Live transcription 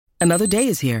Another day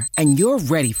is here, and you're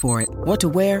ready for it. What to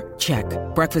wear? Check.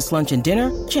 Breakfast, lunch, and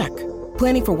dinner? Check.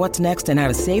 Planning for what's next and how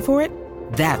to save for it?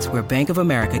 That's where Bank of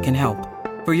America can help.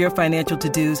 For your financial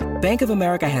to-dos, Bank of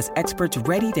America has experts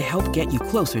ready to help get you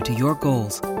closer to your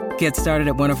goals. Get started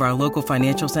at one of our local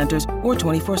financial centers or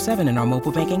 24/7 in our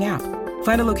mobile banking app.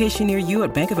 Find a location near you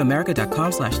at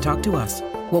bankofamerica.com/talktous.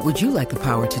 What would you like the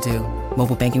power to do?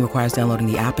 Mobile banking requires downloading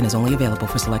the app and is only available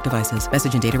for select devices.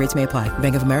 Message and data rates may apply.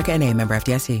 Bank of America N.A., member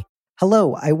FDIC.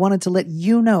 Hello, I wanted to let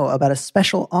you know about a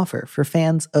special offer for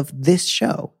fans of this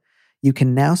show. You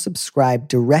can now subscribe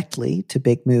directly to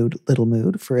Big Mood, Little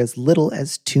Mood for as little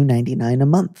as $2.99 a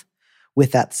month.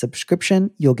 With that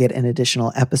subscription, you'll get an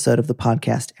additional episode of the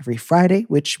podcast every Friday,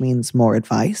 which means more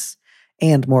advice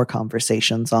and more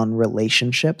conversations on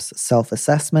relationships,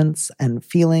 self-assessments, and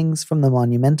feelings from the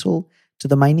monumental to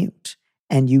the minute.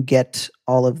 And you get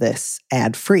all of this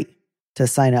ad-free. To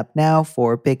sign up now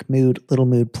for Big Mood, Little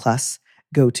Mood Plus,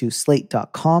 go to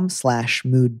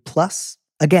slate.com/mood plus.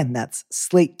 Again, that's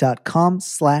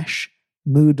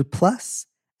slate.com/mood plus.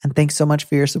 And thanks so much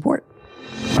for your support.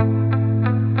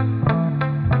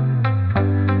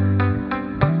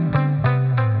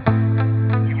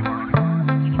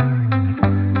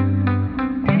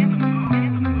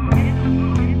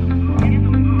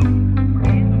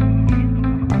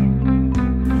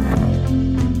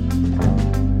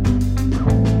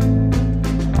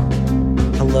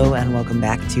 Hello and welcome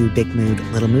back to Big Mood,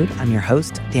 Little Mood. I'm your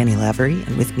host, Danny Lavery,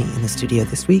 and with me in the studio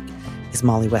this week is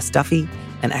Molly West Duffy,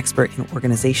 an expert in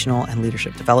organizational and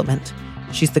leadership development.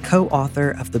 She's the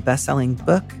co-author of the best-selling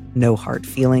book, No Hard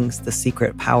Feelings, The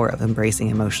Secret Power of Embracing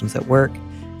Emotions at Work,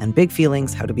 and Big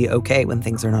Feelings, How to Be Okay When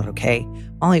Things Are Not Okay.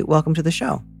 Molly, welcome to the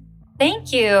show.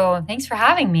 Thank you. Thanks for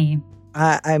having me.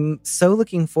 I'm so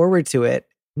looking forward to it,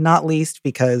 not least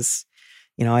because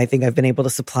I think I've been able to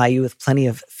supply you with plenty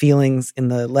of feelings in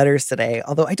the letters today,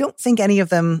 although I don't think any of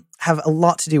them have a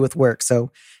lot to do with work. So,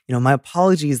 my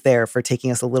apologies there for taking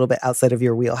us a little bit outside of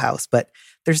your wheelhouse, but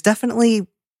there's definitely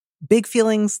big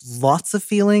feelings, lots of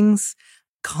feelings,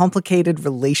 complicated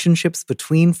relationships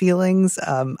between feelings.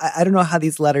 I don't know how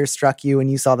these letters struck you when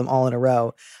you saw them all in a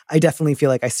row. I definitely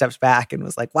feel like I stepped back and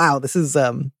was like, wow, this is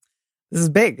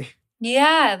big.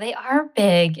 Yeah, they are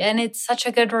big. And it's such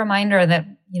a good reminder that,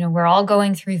 we're all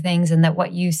going through things and that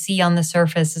what you see on the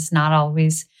surface is not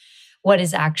always what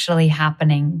is actually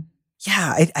happening.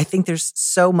 Yeah, I think there's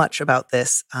so much about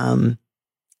this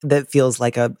that feels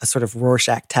like a sort of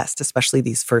Rorschach test, especially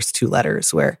these first two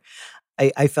letters where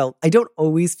I felt, I don't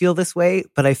always feel this way,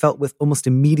 but I felt with almost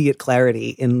immediate clarity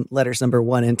in letters number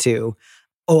 1 and 2,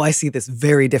 I see this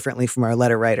very differently from our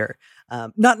letter writer.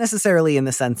 Not necessarily in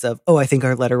the sense of, I think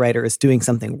our letter writer is doing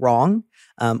something wrong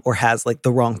or has like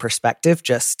the wrong perspective.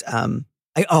 Just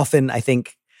I often, I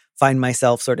think, find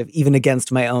myself sort of even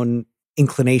against my own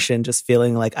inclination, just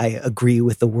feeling like I agree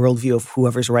with the worldview of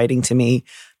whoever's writing to me,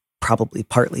 probably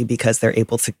partly because they're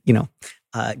able to,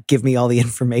 give me all the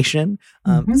information.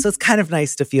 So it's kind of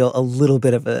nice to feel a little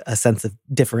bit of a sense of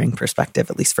differing perspective,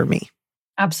 at least for me.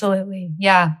 Absolutely.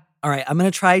 Yeah. All right, I'm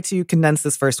going to try to condense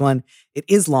this first one. It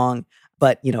is long,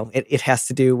 but it has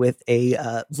to do with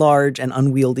a large and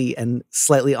unwieldy and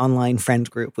slightly online friend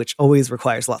group, which always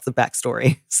requires lots of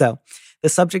backstory. So the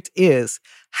subject is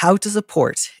how to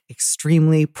support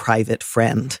extremely private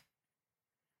friend.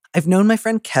 I've known my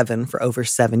friend Kevin for over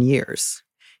 7 years.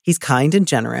 He's kind and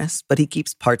generous, but he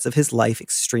keeps parts of his life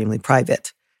extremely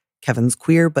private. Kevin's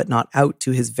queer, but not out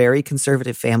to his very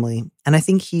conservative family, and I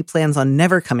think he plans on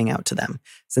never coming out to them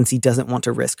since he doesn't want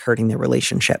to risk hurting their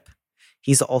relationship.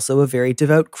 He's also a very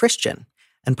devout Christian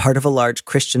and part of a large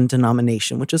Christian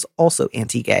denomination, which is also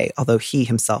anti-gay, although he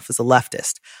himself is a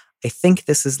leftist. I think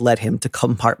this has led him to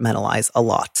compartmentalize a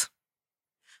lot.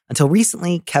 Until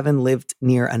recently, Kevin lived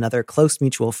near another close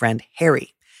mutual friend,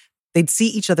 Harry. They'd see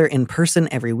each other in person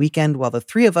every weekend, while the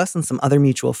three of us and some other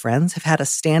mutual friends have had a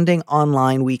standing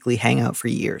online weekly hangout for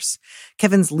years.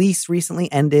 Kevin's lease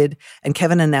recently ended, and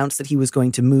Kevin announced that he was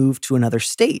going to move to another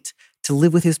state to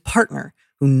live with his partner,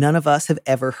 who none of us have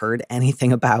ever heard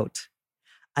anything about.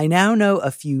 I now know a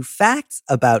few facts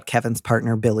about Kevin's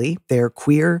partner, Billy. They're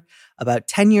queer, about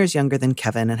 10 years younger than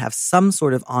Kevin, and have some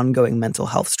sort of ongoing mental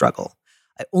health struggle.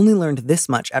 I only learned this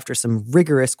much after some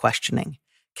rigorous questioning.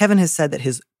 Kevin has said that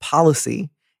his policy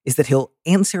is that he'll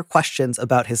answer questions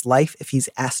about his life if he's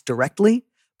asked directly,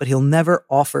 but he'll never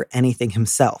offer anything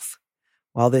himself.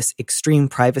 While this extreme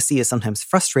privacy is sometimes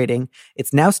frustrating,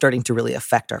 it's now starting to really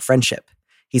affect our friendship.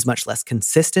 He's much less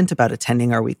consistent about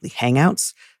attending our weekly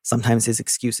hangouts. Sometimes his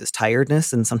excuse is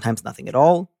tiredness and sometimes nothing at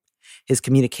all. His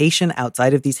communication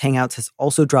outside of these hangouts has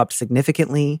also dropped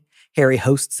significantly. Harry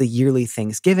hosts a yearly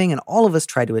Thanksgiving, and all of us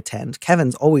try to attend.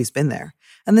 Kevin's always been there.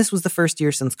 And this was the first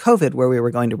year since COVID where we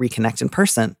were going to reconnect in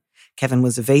person. Kevin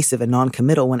was evasive and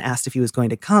non-committal when asked if he was going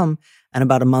to come, and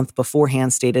about a month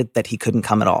beforehand stated that he couldn't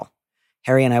come at all.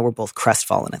 Harry and I were both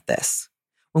crestfallen at this.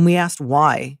 When we asked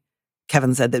why,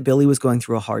 Kevin said that Billy was going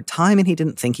through a hard time and he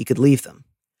didn't think he could leave them.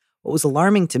 What was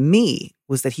alarming to me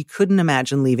was that he couldn't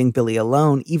imagine leaving Billy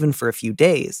alone even for a few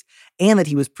days, and that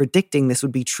he was predicting this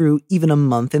would be true even a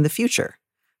month in the future.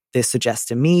 This suggests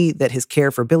to me that his care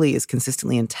for Billy is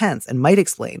consistently intense and might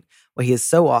explain why he is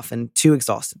so often too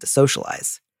exhausted to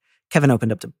socialize. Kevin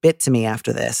opened up a bit to me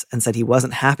after this and said he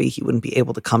wasn't happy he wouldn't be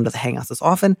able to come to the hangouts as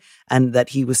often, and that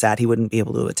he was sad he wouldn't be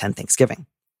able to attend Thanksgiving.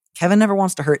 Kevin never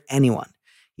wants to hurt anyone.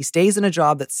 He stays in a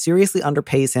job that seriously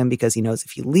underpays him because he knows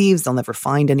if he leaves, they'll never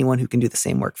find anyone who can do the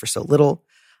same work for so little.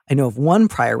 I know of one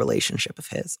prior relationship of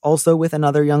his, also with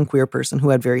another young queer person who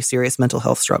had very serious mental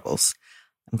health struggles.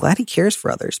 I'm glad he cares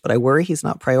for others, but I worry he's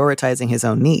not prioritizing his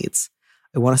own needs.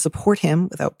 I want to support him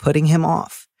without putting him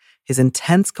off. His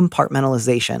intense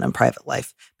compartmentalization and private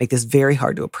life make this very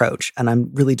hard to approach, and I'm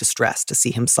really distressed to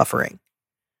see him suffering.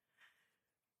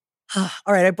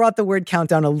 All right, I brought the word count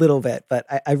down a little bit, but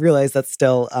I realize that's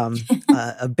still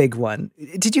a big one.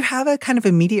 Did you have a kind of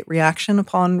immediate reaction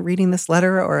upon reading this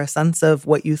letter, or a sense of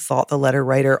what you thought the letter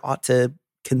writer ought to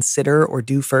consider or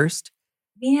do first?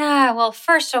 Yeah, well,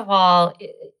 first of all,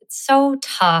 it's so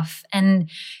tough, and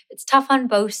it's tough on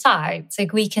both sides.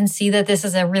 Like, we can see that this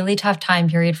is a really tough time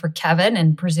period for Kevin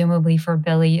and presumably for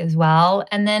Billy as well.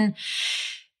 And then,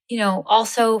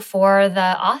 also for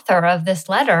the author of this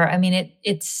letter. I mean,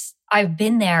 I've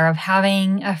been there, of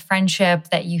having a friendship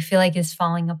that you feel like is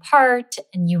falling apart,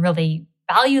 and you really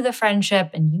value the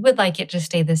friendship and you would like it to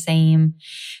stay the same.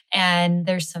 And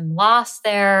there's some loss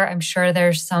there. I'm sure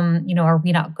there's some, are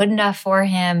we not good enough for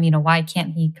him? Why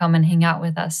can't he come and hang out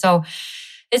with us? So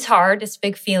it's hard. It's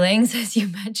big feelings, as you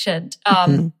mentioned.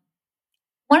 One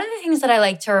of the things that I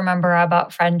like to remember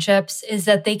about friendships is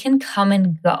that they can come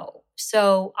and go.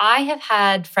 So I have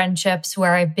had friendships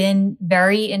where I've been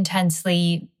very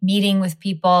intensely meeting with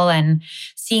people and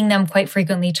seeing them quite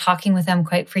frequently, talking with them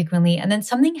quite frequently. And then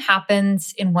something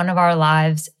happens in one of our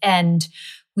lives and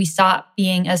we stop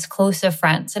being as close of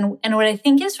friends. And what I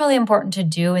think is really important to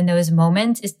do in those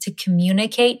moments is to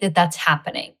communicate that that's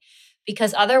happening.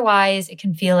 Because otherwise it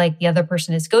can feel like the other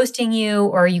person is ghosting you,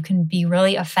 or you can be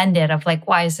really offended of like,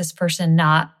 why is this person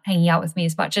not hanging out with me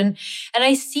as much? And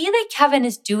I see that Kevin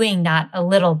is doing that a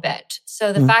little bit.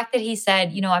 So the fact that he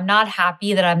said, I'm not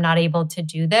happy that I'm not able to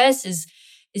do this is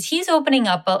he's opening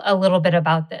up a little bit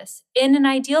about this. In an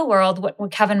ideal world,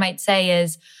 what Kevin might say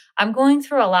is, I'm going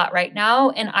through a lot right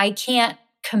now and I can't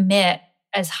commit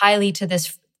as highly to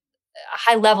this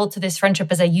high level to this friendship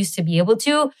as I used to be able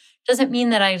to. Doesn't mean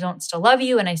that I don't still love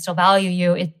you and I still value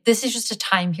you. This is just a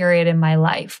time period in my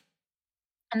life.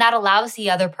 And that allows the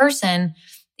other person,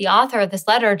 the author of this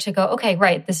letter, to go, okay,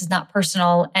 right, this is not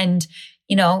personal. And,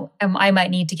 I might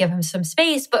need to give him some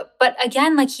space. But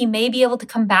again, like, he may be able to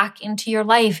come back into your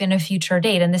life in a future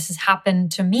date. And this has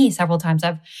happened to me several times.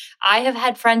 I have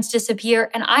had friends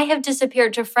disappear, and I have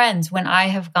disappeared to friends when I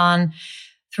have gone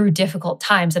through difficult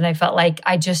times. And I felt like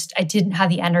I didn't have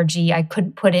the energy. I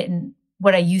couldn't put it in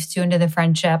what I used to into the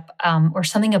friendship, or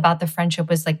something about the friendship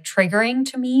was like triggering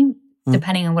to me,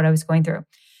 depending on what I was going through.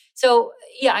 So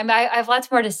yeah, I have lots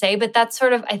more to say, but that's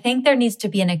sort of, I think there needs to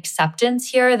be an acceptance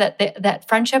here that that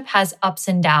friendship has ups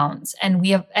and downs, and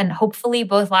and hopefully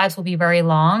both lives will be very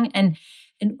long, and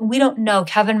we don't know.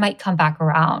 Kevin might come back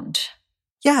around.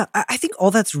 Yeah, I think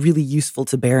all that's really useful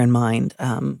to bear in mind.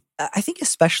 I think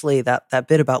especially that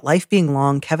bit about life being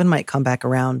long, Kevin might come back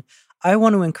around. I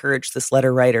want to encourage this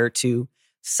letter writer to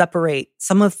separate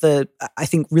some of the, I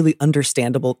think, really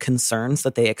understandable concerns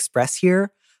that they express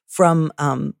here from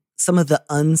some of the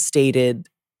unstated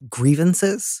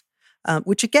grievances,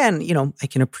 which again, I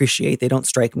can appreciate. They don't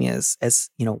strike me as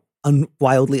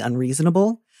wildly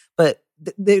unreasonable. But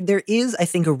there is, I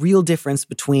think, a real difference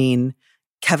between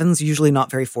Kevin's usually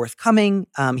not very forthcoming.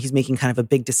 He's making kind of a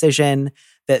big decision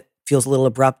that feels a little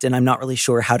abrupt, and I'm not really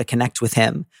sure how to connect with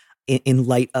him in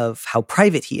light of how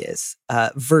private he is,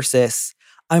 versus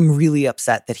I'm really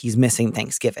upset that he's missing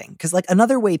Thanksgiving. Because like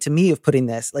another way to me of putting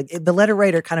this, like the letter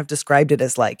writer kind of described it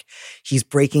as like he's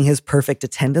breaking his perfect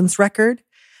attendance record.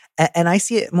 And I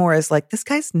see it more as like, this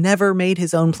guy's never made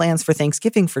his own plans for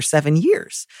Thanksgiving for 7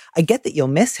 years. I get that you'll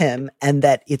miss him and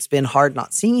that it's been hard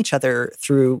not seeing each other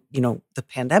through, the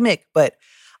pandemic. But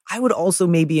I would also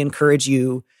maybe encourage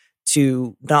you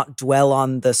to not dwell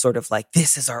on the sort of like,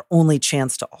 this is our only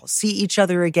chance to all see each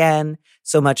other again,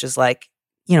 so much as like,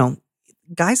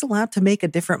 guys allowed to make a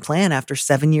different plan after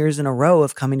 7 years in a row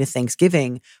of coming to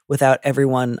Thanksgiving without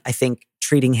everyone, I think,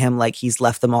 treating him like he's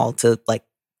left them all to like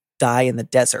die in the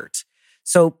desert.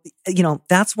 So,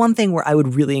 that's one thing where I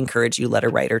would really encourage you, letter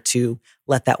writer, to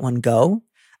let that one go,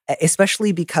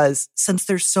 especially because since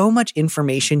there's so much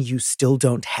information you still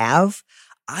don't have,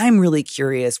 I'm really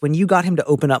curious when you got him to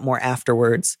open up more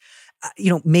afterwards.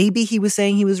 Maybe he was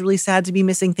saying he was really sad to be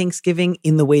missing Thanksgiving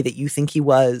in the way that you think he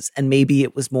was. And maybe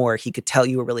it was more he could tell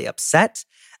you were really upset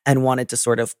and wanted to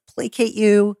sort of placate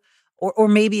you. Or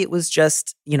maybe it was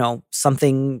just,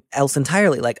 something else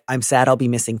entirely. Like, I'm sad I'll be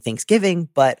missing Thanksgiving,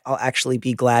 but I'll actually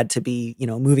be glad to be,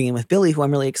 moving in with Billy, who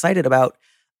I'm really excited about.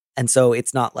 And so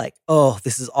it's not like, oh,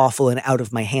 this is awful and out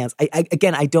of my hands. I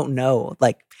don't know.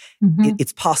 Like,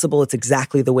 it's possible it's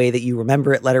exactly the way that you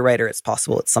remember it, letter writer. It's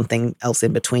possible it's something else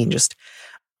in between. Just,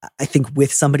 I think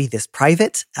with somebody this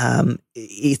private,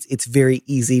 it's very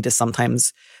easy to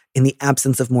sometimes, in the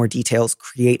absence of more details,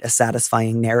 create a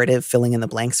satisfying narrative, filling in the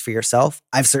blanks for yourself.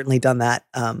 I've certainly done that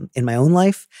in my own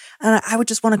life. And I would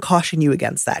just want to caution you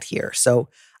against that here. So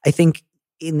I think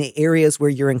in the areas where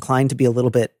you're inclined to be a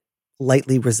little bit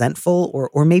lightly resentful,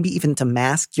 or maybe even to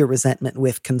mask your resentment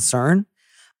with concern,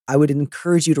 I would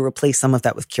encourage you to replace some of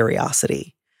that with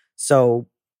curiosity. So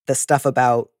the stuff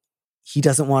about he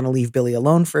doesn't want to leave Billy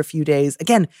alone for a few days.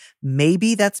 Again,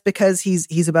 maybe that's because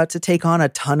he's about to take on a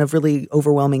ton of really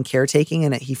overwhelming caretaking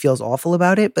and he feels awful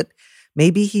about it. But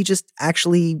maybe he just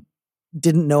actually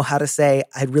didn't know how to say,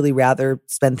 I'd really rather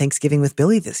spend Thanksgiving with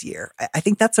Billy this year. I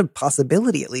think that's a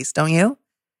possibility, at least, don't you?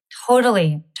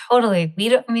 Totally.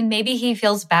 Maybe maybe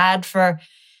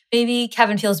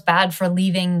Kevin feels bad for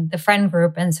leaving the friend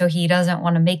group. And so he doesn't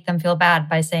want to make them feel bad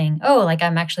by saying, oh, like,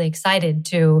 I'm actually excited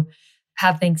to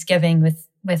have Thanksgiving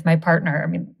with my partner. I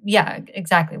mean, yeah,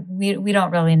 exactly. We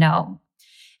don't really know.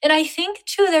 And I think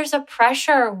too, there's a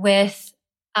pressure with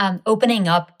opening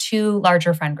up to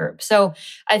larger friend groups. So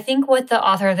I think what the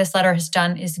author of this letter has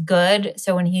done is good.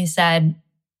 So when he said,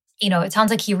 it sounds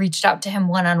like he reached out to him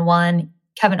one-on-one,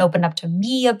 Kevin opened up to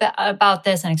me about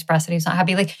this and expressed that he's not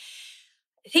happy. Like,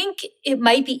 I think it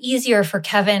might be easier for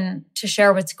Kevin to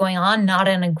share what's going on, not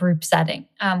in a group setting.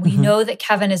 We know that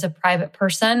Kevin is a private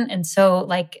person. And so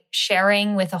like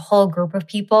sharing with a whole group of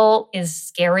people is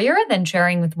scarier than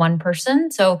sharing with one person.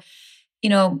 So,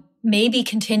 maybe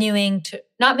continuing to,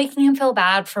 not making him feel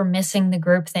bad for missing the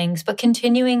group things, but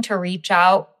continuing to reach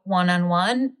out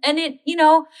one-on-one. And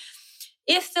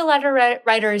if the letter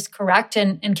writer is correct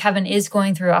and Kevin is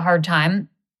going through a hard time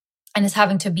and is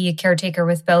having to be a caretaker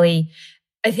with Billy,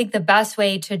 I think the best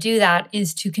way to do that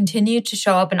is to continue to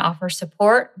show up and offer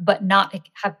support, but not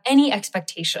have any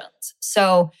expectations.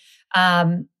 So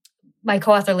my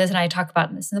co-author Liz and I talk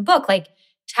about this in the book, like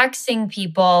texting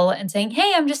people and saying,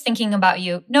 hey, I'm just thinking about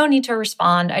you. No need to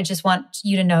respond. I just want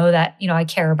you to know that, I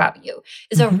care about you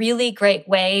is a really great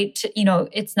way to,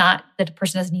 it's not that the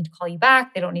person doesn't need to call you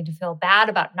back. They don't need to feel bad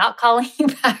about not calling you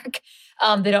back.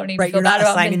 They don't need to feel bad about you're not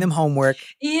assigning them homework.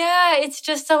 Yeah, it's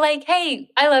just a like, hey,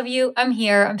 I love you. I'm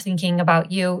here. I'm thinking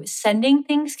about you. Sending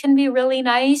things can be really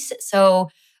nice. So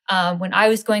when I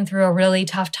was going through a really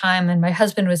tough time and my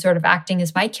husband was sort of acting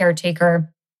as my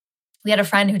caretaker, we had a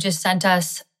friend who just sent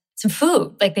us some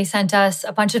food. Like they sent us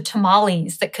a bunch of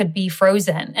tamales that could be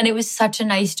frozen. And it was such a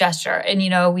nice gesture. And,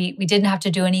 we didn't have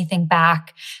to do anything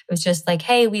back. It was just like,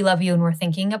 hey, we love you and we're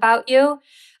thinking about you.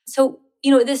 So,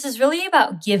 this is really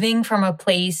about giving from a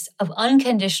place of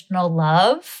unconditional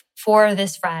love for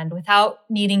this friend without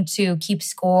needing to keep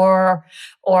score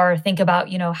or think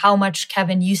about, how much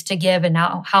Kevin used to give and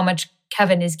now how much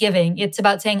Kevin is giving. It's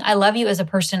about saying, I love you as a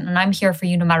person and I'm here for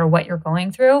you no matter what you're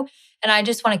going through. And I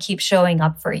just want to keep showing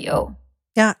up for you.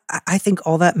 Yeah, I think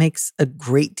all that makes a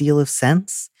great deal of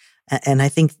sense. And I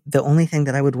think the only thing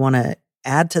that I would want to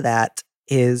add to that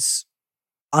is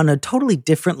on a totally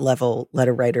different level,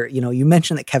 letter writer, you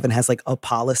mentioned that Kevin has like a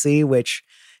policy, which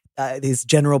his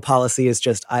general policy is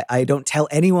just, I don't tell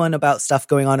anyone about stuff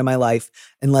going on in my life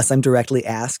unless I'm directly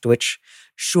asked, which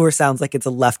sure sounds like it's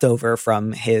a leftover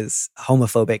from his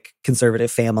homophobic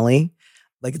conservative family.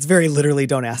 Like it's very literally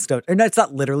don't ask, don't, or no, it's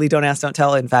not literally don't ask, don't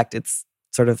tell. In fact, it's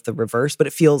sort of the reverse, but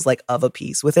it feels like of a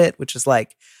piece with it, which is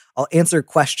like, I'll answer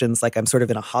questions like I'm sort of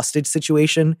in a hostage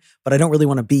situation, but I don't really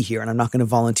want to be here and I'm not going to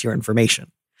volunteer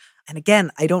information. And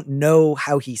again, I don't know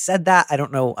how he said that. I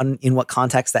don't know in what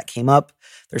context that came up.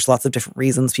 There's lots of different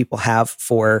reasons people have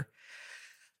for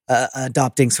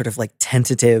adopting sort of like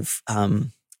tentative,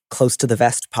 close to the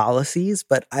vest policies.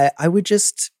 But I would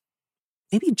just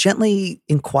maybe gently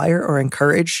inquire or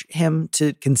encourage him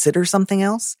to consider something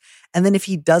else. And then if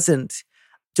he doesn't,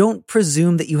 don't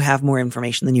presume that you have more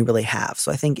information than you really have.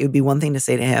 So I think it would be one thing to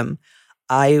say to him,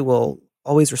 I will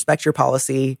always respect your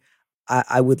policy.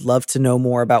 I would love to know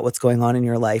more about what's going on in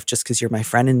your life just because you're my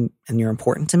friend and you're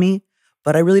important to me.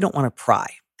 But I really don't want to pry.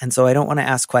 And so I don't want to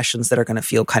ask questions that are going to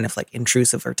feel kind of like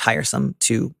intrusive or tiresome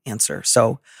to answer.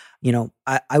 So,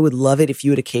 I would love it if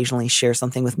you would occasionally share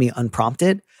something with me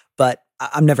unprompted, but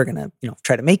I'm never going to,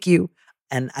 try to make you.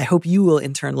 And I hope you will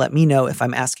in turn let me know if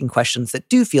I'm asking questions that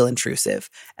do feel intrusive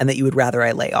and that you would rather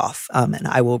I lay off. And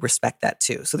I will respect that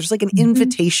too. So there's like an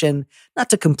invitation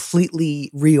not to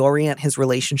completely reorient his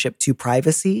relationship to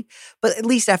privacy, but at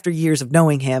least after years of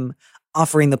knowing him,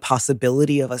 offering the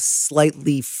possibility of a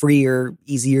slightly freer,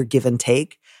 easier give and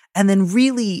take. And then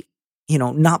really,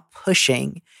 not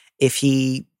pushing if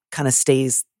he kind of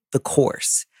stays the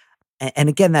course. And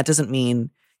again, that doesn't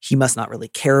mean he must not really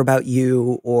care about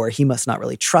you or he must not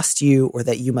really trust you or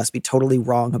that you must be totally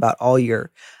wrong about all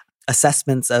your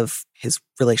assessments of his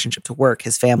relationship to work,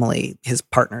 his family, his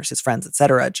partners, his friends,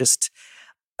 etc. Just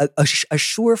a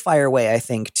surefire way, I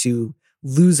think, to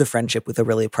lose a friendship with a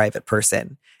really private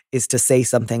person is to say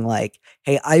something like,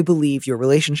 hey, I believe your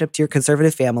relationship to your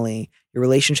conservative family, your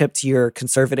relationship to your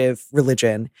conservative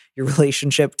religion, your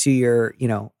relationship to your,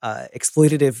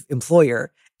 exploitative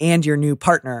employer and your new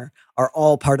partner are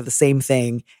all part of the same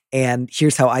thing. And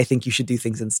here's how I think you should do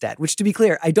things instead. Which, to be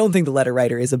clear, I don't think the letter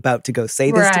writer is about to go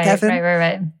say this to Kevin.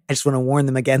 Right. I just want to warn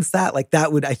them against that. Like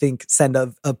that would, I think, send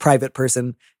a private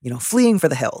person, fleeing for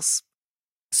the hills.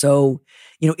 So,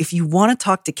 if you want to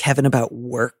talk to Kevin about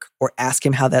work or ask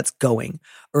him how that's going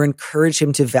or encourage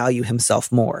him to value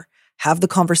himself more, have the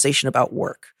conversation about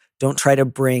work. Don't try to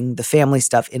bring the family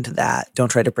stuff into that. Don't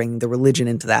try to bring the religion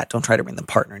into that. Don't try to bring the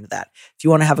partner into that. If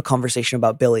you want to have a conversation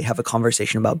about Billy, have a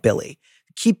conversation about Billy.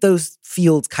 Keep those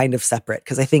fields kind of separate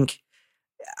because I think,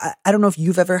 I don't know if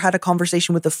you've ever had a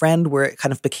conversation with a friend where it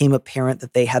kind of became apparent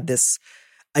that they had this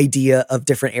idea of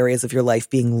different areas of your life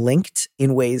being linked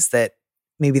in ways that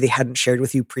maybe they hadn't shared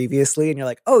with you previously. And you're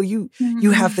like, oh, you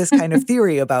have this kind of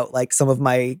theory about like some of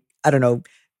my, I don't know,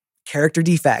 character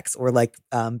defects or like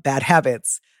bad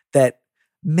habits that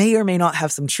may or may not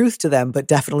have some truth to them, but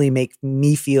definitely make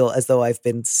me feel as though I've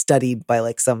been studied by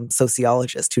like some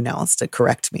sociologist who now wants to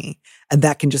correct me. And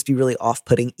that can just be really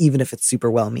off-putting, even if it's super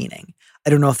well-meaning. I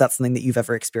don't know if that's something that you've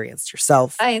ever experienced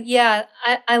yourself.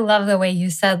 I love the way you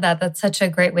said that. That's such a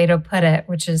great way to put it,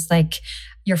 which is like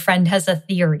your friend has a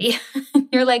theory.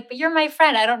 You're like, but you're my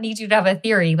friend. I don't need you to have a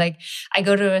theory. Like I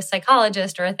go to a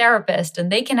psychologist or a therapist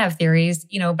and they can have theories,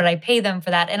 but I pay them for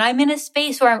that. And I'm in a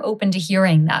space where I'm open to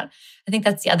hearing that. I think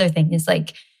that's the other thing is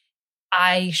like,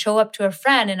 I show up to a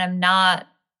friend and I'm not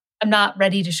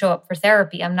ready to show up for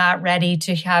therapy. I'm not ready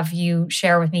to have you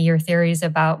share with me your theories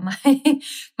about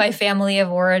my family of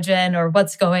origin or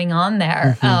what's going on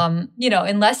there.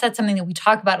 Unless that's something that we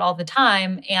talk about all the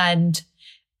time and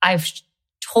I've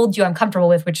told you I'm comfortable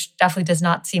with, which definitely does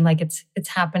not seem like it's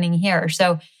happening here.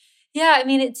 So yeah, I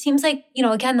mean, it seems like,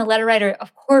 again, the letter writer,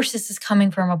 of course, this is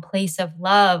coming from a place of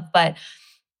love, but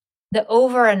the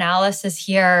over-analysis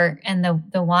here and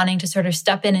the wanting to sort of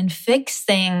step in and fix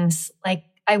things, like,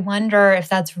 I wonder if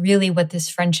that's really what this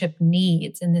friendship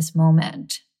needs in this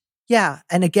moment. Yeah.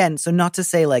 And again, so not to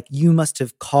say like you must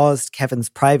have caused Kevin's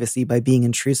privacy by being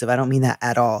intrusive. I don't mean that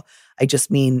at all. I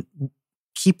just mean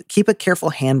keep a careful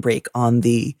handbrake on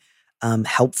the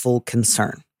helpful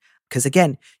concern. Because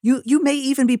again, you may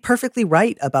even be perfectly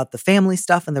right about the family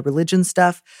stuff and the religion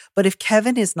stuff. But if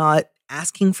Kevin is not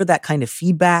asking for that kind of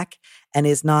feedback and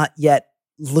is not yet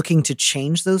looking to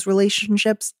change those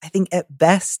relationships, I think at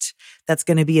best, that's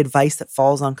going to be advice that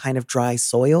falls on kind of dry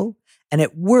soil. And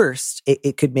at worst,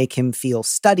 it could make him feel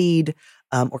studied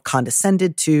or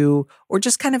condescended to, or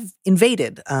just kind of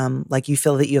invaded. Like you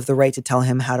feel that you have the right to tell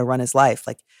him how to run his life.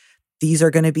 Like these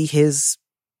are going to be his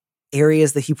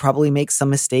areas that he probably makes some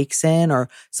mistakes in, or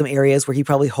some areas where he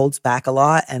probably holds back a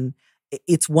lot. And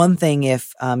it's one thing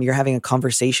if you're having a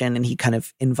conversation and he kind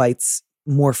of invites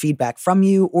more feedback from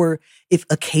you, or if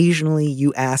occasionally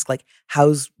you ask like,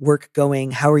 how's work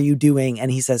going? How are you doing? And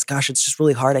he says, gosh, it's just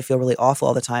really hard. I feel really awful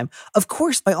all the time. Of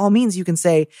course, by all means, you can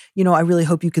say, I really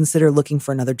hope you consider looking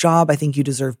for another job. I think you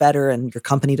deserve better. And your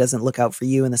company doesn't look out for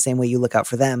you in the same way you look out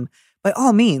for them. By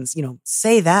all means,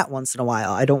 say that once in a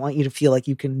while. I don't want you to feel like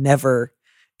you can never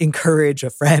encourage a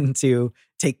friend to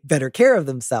take better care of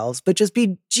themselves, but just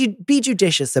be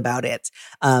judicious about it.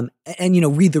 And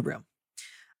read the room.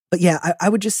 But yeah, I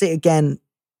would just say again,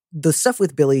 the stuff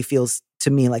with Billy feels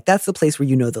to me like that's the place where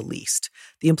you know the least.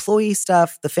 The employee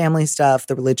stuff, the family stuff,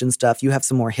 the religion stuff, you have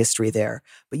some more history there,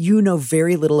 but you know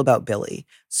very little about Billy.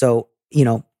 So,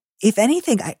 if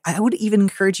anything, I would even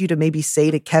encourage you to maybe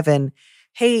say to Kevin,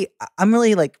 hey, I'm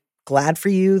really like glad for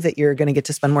you that you're going to get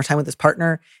to spend more time with this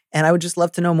partner. And I would just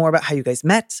love to know more about how you guys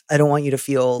met. I don't want you to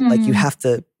feel like you have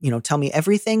to, tell me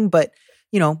everything, but,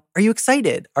 are you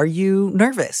excited? Are you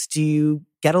nervous? Do you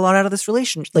get a lot out of this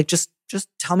relationship? Like, just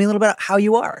tell me a little bit about how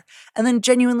you are. And then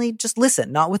genuinely just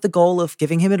listen, not with the goal of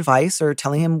giving him advice or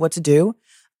telling him what to do,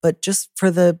 but just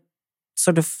for the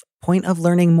sort of point of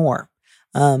learning more.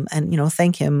 And,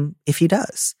 thank him if he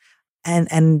does.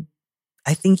 And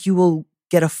I think you will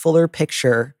get a fuller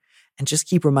picture and just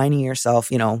keep reminding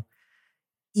yourself,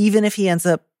 even if he ends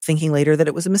up thinking later that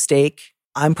it was a mistake,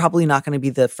 I'm probably not going to be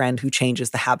the friend who changes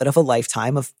the habit of a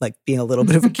lifetime of like being a little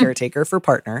bit of a caretaker for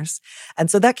partners.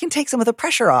 And so that can take some of the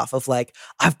pressure off of like,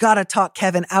 I've got to talk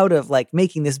Kevin out of like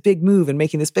making this big move and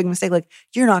making this big mistake. Like,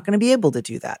 you're not going to be able to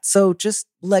do that. So just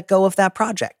let go of that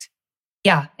project.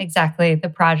 Yeah, exactly. The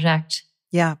project.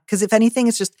 Yeah. Because if anything,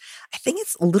 I think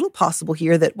it's a little possible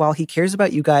here that while he cares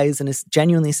about you guys and is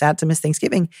genuinely sad to miss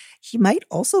Thanksgiving, he might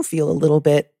also feel a little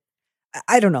bit,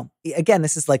 I don't know. Again,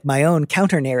 this is like my own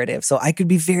counter narrative. So I could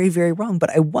be very, very wrong, but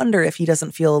I wonder if he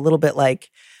doesn't feel a little bit like,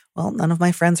 well, none of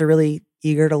my friends are really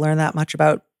eager to learn that much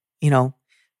about,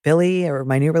 Billy or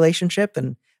my new relationship.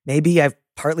 And maybe I've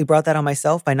partly brought that on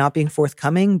myself by not being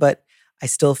forthcoming, but I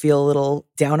still feel a little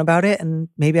down about it. And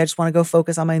maybe I just want to go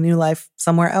focus on my new life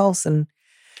somewhere else. And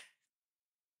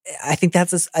I think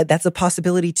that's a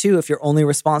possibility too, if your only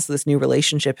response to this new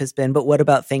relationship has been, but what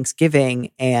about Thanksgiving,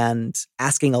 and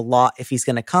asking a lot if he's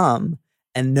going to come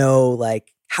and know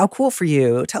like, how cool for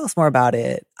you. Tell us more about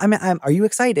it. Are you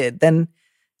excited? Then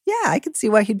yeah, I could see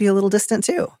why he'd be a little distant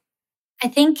too. I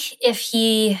think if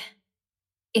he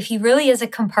really is a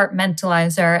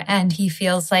compartmentalizer and he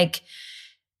feels like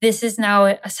this is now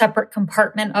a separate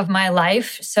compartment of my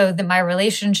life, so that my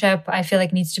relationship, I feel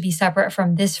like, needs to be separate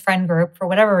from this friend group for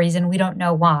whatever reason. We don't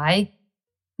know why.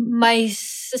 My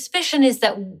suspicion is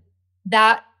that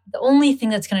the only thing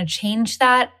that's going to change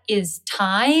that is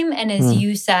time. And as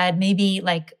you said, maybe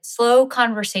like slow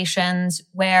conversations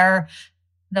where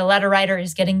the letter writer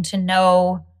is getting to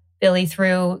know Billy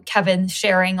through Kevin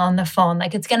sharing on the phone.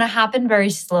 Like, it's going to happen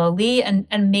very slowly, and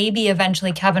maybe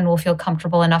eventually Kevin will feel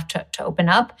comfortable enough to open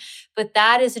up. But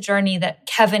that is a journey that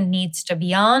Kevin needs to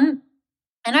be on.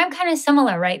 And I'm kind of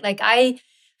similar, right? Like,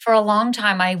 for a long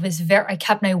time, I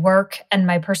kept my work and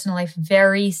my personal life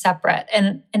very separate.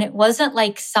 And it wasn't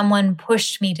like someone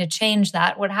pushed me to change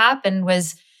that. What happened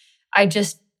was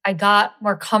I got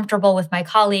more comfortable with my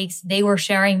colleagues. They were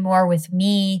sharing more with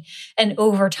me. And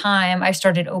over time, I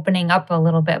started opening up a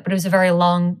little bit, but it was a very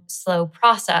long, slow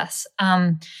process.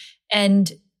 And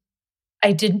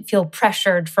I didn't feel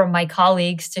pressured from my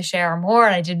colleagues to share more.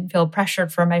 And I didn't feel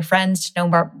pressured from my friends to know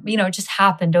more. It just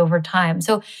happened over time.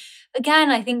 So again,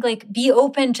 I think like, be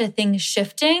open to things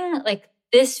shifting. Like,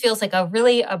 this feels like a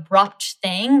really abrupt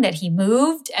thing that he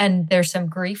moved, and there's some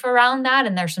grief around that,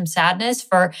 and there's some sadness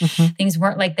for things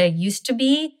weren't like they used to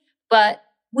be. But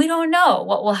we don't know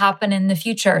what will happen in the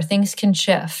future. Things can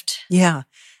shift. Yeah.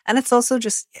 And it's also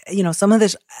just, some of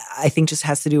this, I think, just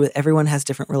has to do with everyone has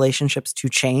different relationships to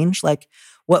change. Like,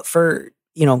 what for,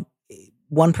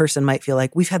 one person might feel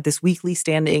like, we've had this weekly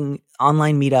standing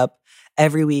online meetup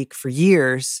every week for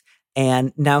years,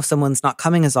 and now someone's not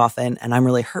coming as often, and I'm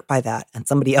really hurt by that. And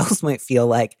somebody else might feel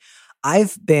like,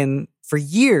 I've been for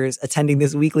years attending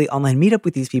this weekly online meetup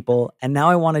with these people, and now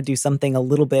I want to do something a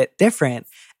little bit different,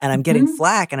 and I'm getting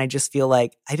flack, and I just feel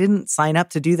like I didn't sign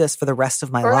up to do this for the rest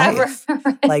of my life.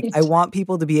 Right. Like, I want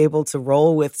people to be able to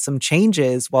roll with some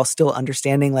changes while still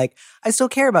understanding, like, I still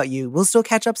care about you. We'll still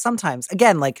catch up sometimes.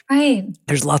 Again, like,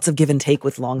 There's lots of give and take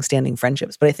with long-standing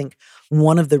friendships, but I think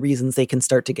one of the reasons they can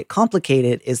start to get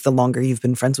complicated is the longer you've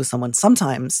been friends with someone,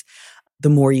 sometimes the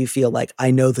more you feel like,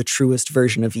 I know the truest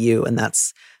version of you, and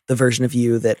that's the version of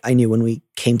you that I knew when we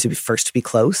came to be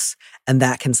close. And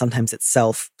that can sometimes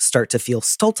itself start to feel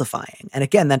stultifying. And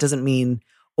again, that doesn't mean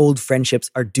old friendships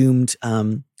are doomed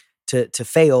to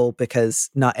fail, because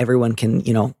not everyone can,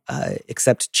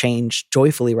 accept change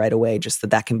joyfully right away. Just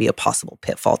that can be a possible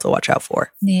pitfall to watch out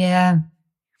for. Yeah.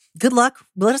 Good luck.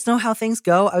 Let us know how things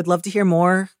go. I would love to hear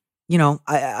more.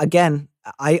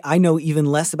 I know even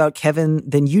less about Kevin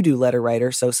than you do, letter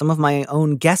writer. So some of my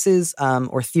own guesses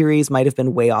or theories might have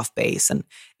been way off base. And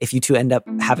if you two end up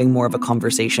having more of a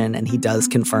conversation and he does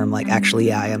confirm, like, actually,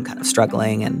 yeah, I am kind of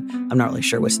struggling and I'm not really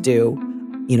sure what to do,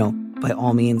 by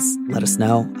all means, let us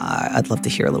know. I'd love to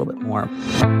hear a little bit more.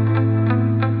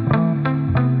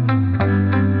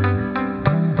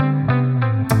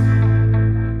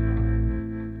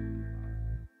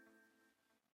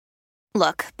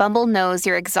 Look, Bumble knows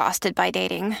you're exhausted by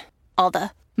dating. All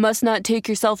the, must not take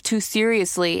yourself too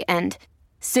seriously, and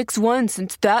 6'1"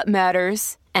 since that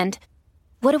matters, and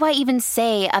What do I even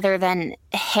say other than,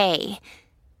 hey?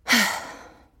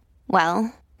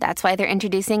 Well, that's why they're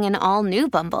introducing an all-new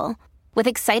Bumble, with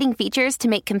exciting features to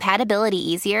make compatibility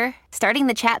easier, starting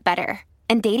the chat better,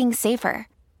 and dating safer.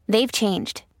 They've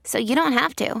changed, so you don't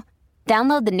have to.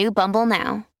 Download the new Bumble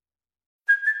now.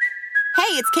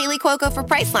 Hey, it's Kaylee Cuoco for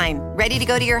Priceline. Ready to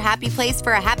go to your happy place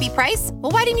for a happy price?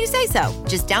 Well, why didn't you say so?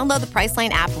 Just download the Priceline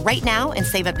app right now and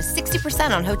save up to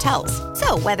 60% on hotels.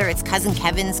 So whether it's Cousin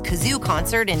Kevin's Kazoo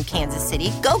Concert in Kansas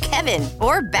City, go Kevin,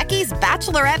 or Becky's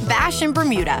Bachelorette Bash in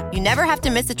Bermuda, you never have to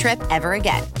miss a trip ever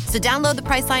again. So download the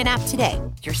Priceline app today.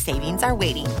 Your savings are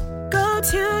waiting. Go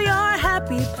to your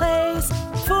happy place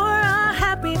for a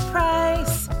happy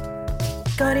price.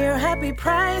 Go to your happy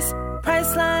price,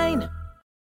 Priceline.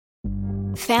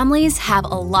 Families have a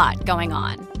lot going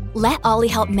on. Let Ollie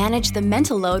help manage the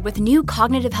mental load with new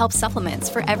cognitive help supplements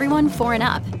for everyone 4 and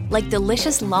up, like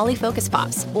delicious Lolly Focus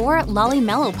Pops or Lolly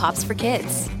Mellow Pops for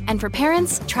kids. And for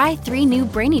parents, try 3 new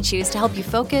Brainy Chews to help you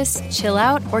focus, chill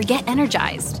out, or get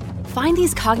energized. Find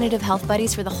these cognitive health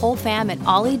buddies for the whole fam at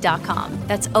ollie.com.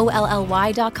 That's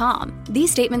OLLY.com.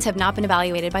 These statements have not been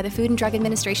evaluated by the Food and Drug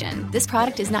Administration. This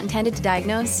product is not intended to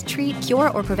diagnose, treat, cure,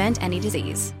 or prevent any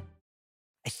disease.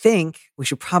 I think we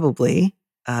should probably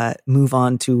move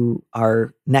on to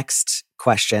our next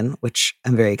question, which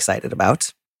I'm very excited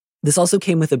about. This also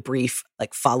came with a brief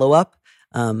follow-up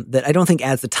that I don't think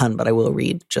adds a ton, but I will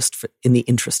read just in the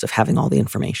interest of having all the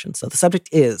information. So the subject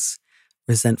is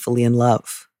resentfully in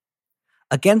love.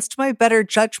 Against my better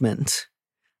judgment,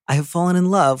 I have fallen in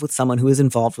love with someone who is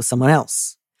involved with someone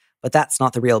else. But that's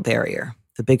not the real barrier.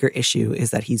 The bigger issue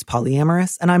is that he's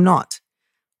polyamorous and I'm not.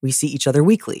 We see each other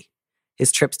weekly.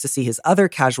 His trips to see his other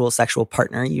casual sexual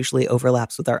partner usually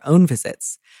overlaps with our own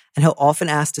visits, and he'll often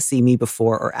ask to see me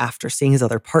before or after seeing his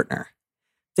other partner.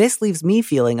 This leaves me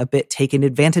feeling a bit taken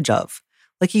advantage of,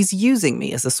 like he's using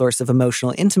me as a source of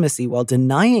emotional intimacy while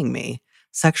denying me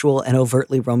sexual and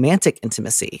overtly romantic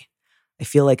intimacy. I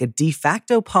feel like a de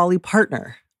facto poly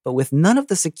partner, but with none of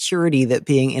the security that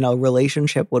being in a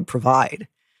relationship would provide.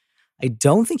 I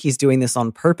don't think he's doing this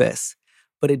on purpose,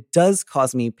 but it does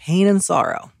cause me pain and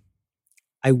sorrow.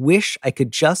 I wish I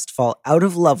could just fall out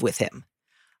of love with him.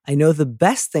 I know the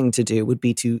best thing to do would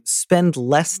be to spend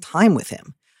less time with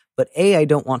him, but A, I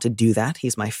don't want to do that.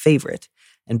 He's my favorite.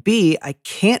 And B, I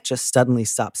can't just suddenly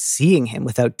stop seeing him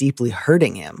without deeply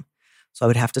hurting him. So I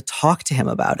would have to talk to him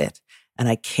about it. And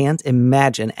I can't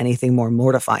imagine anything more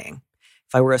mortifying.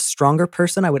 If I were a stronger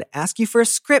person, I would ask you for a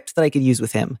script that I could use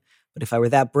with him. But if I were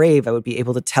that brave, I would be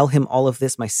able to tell him all of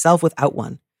this myself without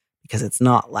one, because it's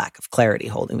not lack of clarity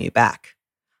holding me back.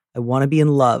 I want to be in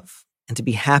love and to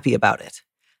be happy about it.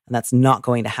 And that's not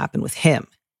going to happen with him.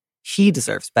 He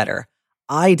deserves better.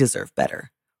 I deserve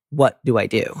better. What do I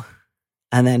do?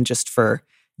 And then just for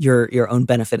your own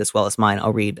benefit as well as mine,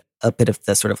 I'll read a bit of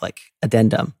the sort of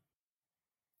addendum.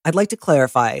 I'd like to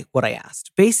clarify what I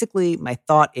asked. Basically, my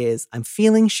thought is I'm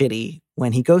feeling shitty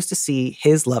when he goes to see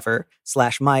his lover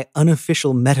 / my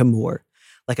unofficial metamour.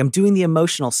 Like I'm doing the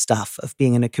emotional stuff of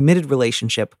being in a committed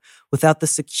relationship without the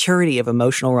security of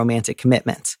emotional romantic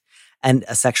commitment and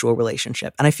a sexual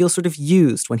relationship. And I feel sort of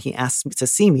used when he asks me to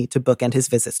see me to bookend his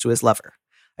visits to his lover.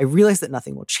 I realize that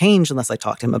nothing will change unless I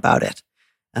talk to him about it.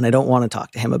 And I don't want to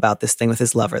talk to him about this thing with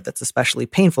his lover that's especially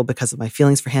painful because of my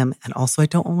feelings for him. And also I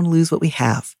don't want to lose what we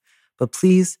have. But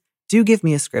please do give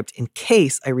me a script in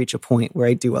case I reach a point where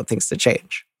I do want things to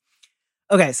change.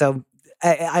 Okay, so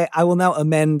I will now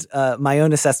amend my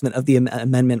own assessment of the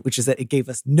amendment, which is that it gave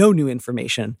us no new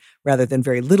information rather than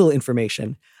very little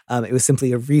information. It was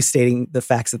simply a restating the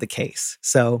facts of the case.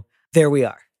 So there we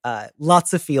are.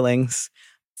 Lots of feelings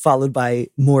followed by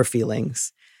more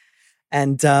feelings.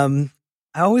 And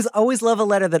I always love a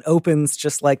letter that opens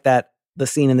just like that, the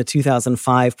scene in the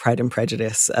 2005 Pride and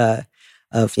Prejudice of,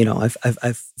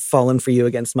 I've fallen for you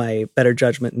against my better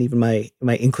judgment and even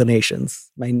my inclinations,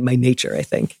 my nature, I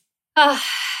think.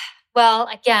 Well,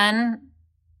 again,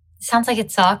 it sounds like it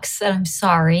sucks and I'm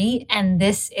sorry. And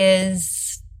this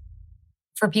is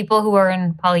for people who are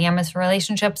in polyamorous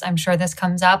relationships. I'm sure this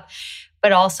comes up,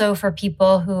 but also for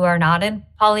people who are not in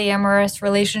polyamorous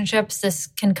relationships, this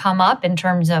can come up in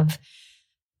terms of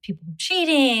people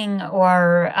cheating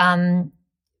or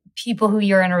people who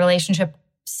you're in a relationship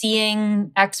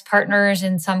seeing ex-partners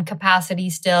in some capacity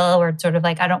still, or it's sort of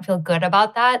like, I don't feel good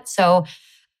about that. So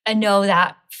I know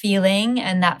that feeling,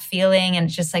 and it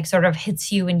just sort of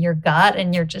hits you in your gut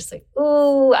and you're just like,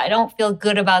 ooh, I don't feel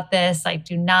good about this. I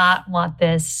do not want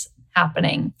this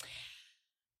happening.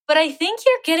 But I think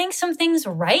you're getting some things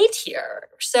right here.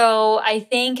 So I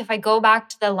think if I go back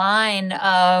to the line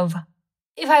of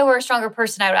if I were a stronger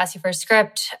person, I would ask you for a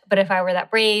script. But if I were that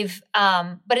brave,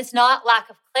 but it's not lack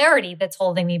of clarity that's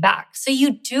holding me back. So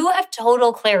you do have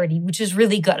total clarity, which is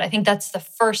really good. I think that's the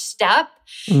first step.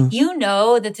 You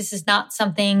know that this is not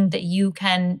something that you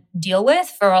can deal with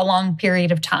for a long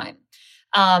period of time.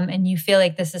 And you feel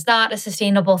like this is not a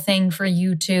sustainable thing for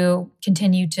you to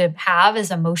continue to have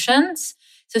as emotions.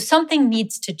 So something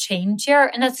needs to change here.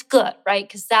 And that's good, right?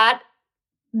 Because that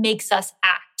makes us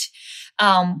act.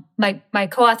 My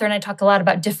co-author and I talk a lot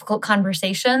about difficult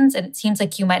conversations, and it seems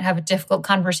like you might have a difficult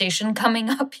conversation coming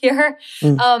up here.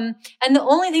 And the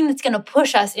only thing that's going to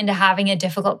push us into having a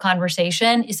difficult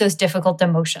conversation is those difficult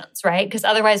emotions, right? Because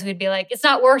otherwise we'd be like, it's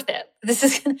not worth it. This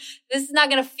is not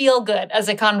going to feel good as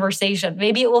a conversation.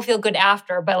 Maybe it will feel good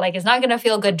after, but like it's not going to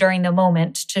feel good during the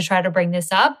moment to try to bring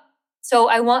this up. So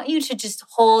I want you to just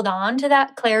hold on to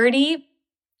that clarity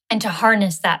and to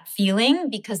harness that feeling,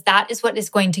 because that is what is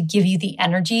going to give you the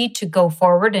energy to go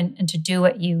forward and to do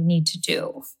what you need to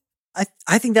do.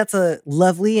 I think that's a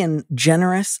lovely and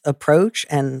generous approach.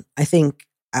 And I think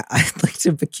I'd like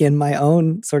to begin my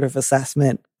own sort of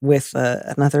assessment with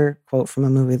another quote from a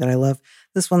movie that I love.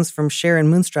 This one's from Sharon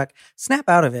Moonstruck. Snap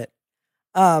out of it.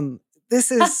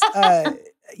 This is,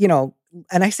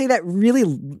 and I say that really,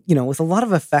 with a lot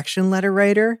of affection, letter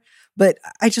writer. But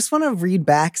I just want to read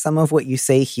back some of what you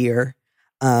say here.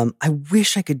 I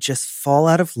wish I could just fall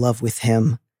out of love with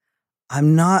him.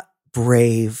 I'm not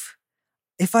brave.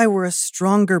 If I were a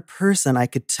stronger person, I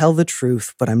could tell the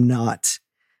truth, but I'm not.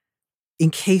 In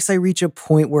case I reach a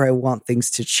point where I want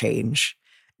things to change.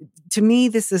 To me,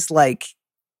 this is like,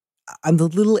 I'm the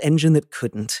little engine that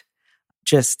couldn't.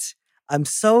 I'm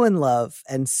so in love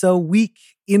and so weak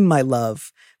in my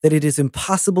love that it is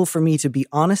impossible for me to be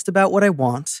honest about what I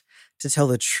want, to tell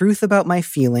the truth about my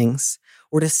feelings,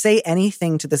 or to say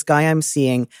anything to this guy I'm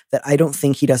seeing that I don't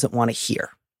think he doesn't want to hear.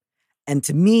 And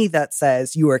to me, that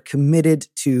says you are committed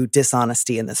to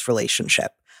dishonesty in this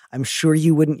relationship. I'm sure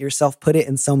you wouldn't yourself put it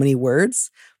in so many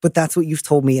words, but that's what you've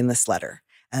told me in this letter.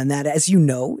 And that, as you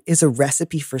know, is a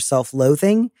recipe for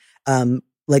self-loathing,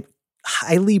 like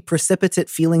highly precipitate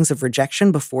feelings of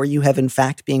rejection before you have in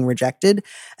fact being rejected,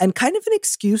 and kind of an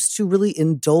excuse to really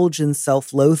indulge in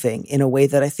self-loathing in a way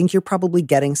that I think you're probably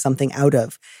getting something out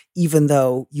of, even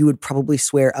though you would probably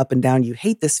swear up and down you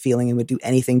hate this feeling and would do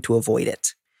anything to avoid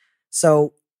it.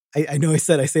 So I know I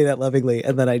say that lovingly,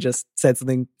 and then I just said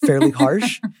something fairly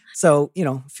harsh. So,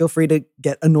 feel free to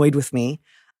get annoyed with me.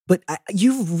 But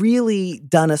you've really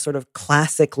done a sort of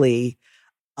classically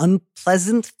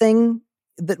unpleasant thing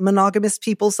that monogamous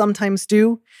people sometimes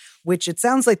do, which it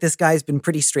sounds like this guy's been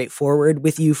pretty straightforward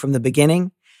with you from the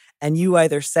beginning. And you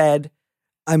either said,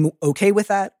 I'm okay with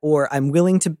that, or I'm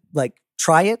willing to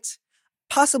try it,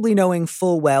 possibly knowing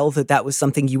full well that that was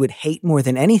something you would hate more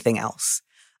than anything else.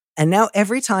 And now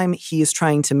every time he is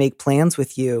trying to make plans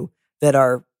with you that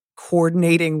are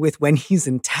coordinating with when he's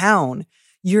in town,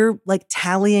 you're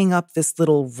tallying up this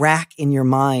little rack in your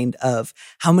mind of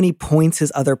how many points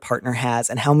his other partner has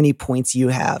and how many points you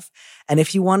have. And if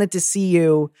he wanted to see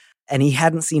you and he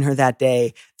hadn't seen her that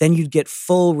day, then you'd get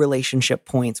full relationship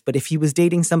points. But if he was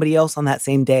dating somebody else on that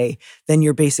same day, then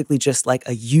you're basically just like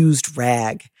a used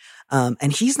rag.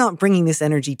 And he's not bringing this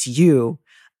energy to you.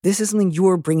 This is something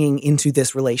you're bringing into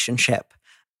this relationship.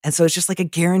 And so it's just like a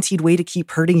guaranteed way to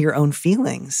keep hurting your own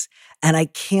feelings. And I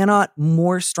cannot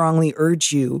more strongly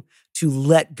urge you to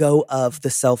let go of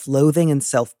the self-loathing and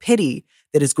self-pity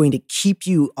that is going to keep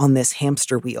you on this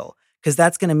hamster wheel, because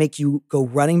that's going to make you go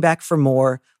running back for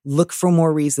more, look for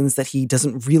more reasons that he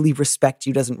doesn't really respect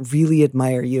you, doesn't really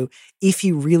admire you. If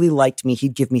he really liked me,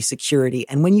 he'd give me security.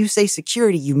 And when you say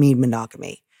security, you mean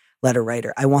monogamy. Letter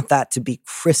writer, I want that to be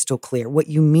crystal clear. What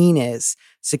you mean is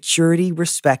security,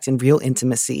 respect, and real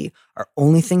intimacy are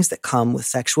only things that come with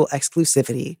sexual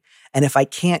exclusivity. And if I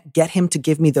can't get him to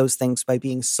give me those things by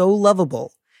being so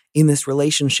lovable in this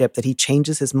relationship that he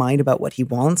changes his mind about what he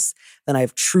wants, then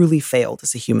I've truly failed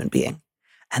as a human being.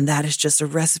 And that is just a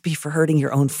recipe for hurting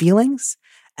your own feelings.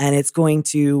 And it's going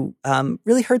to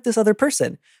really hurt this other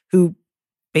person who,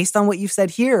 based on what you've said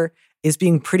here, is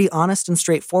being pretty honest and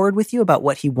straightforward with you about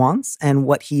what he wants and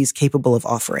what he's capable of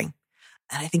offering.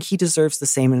 And I think he deserves the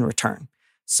same in return.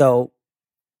 So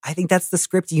I think that's the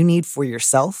script you need for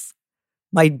yourself.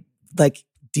 My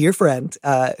dear friend,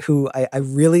 who I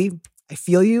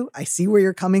feel you. I see where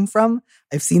you're coming from.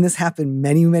 I've seen this happen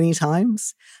many, many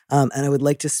times. And I would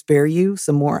like to spare you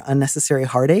some more unnecessary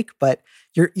heartache. But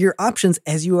your options,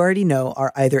 as you already know,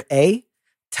 are either A,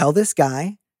 tell this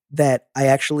guy that I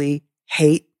actually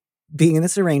hate being in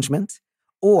this arrangement,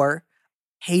 or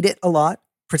hate it a lot,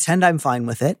 pretend I'm fine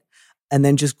with it, and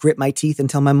then just grit my teeth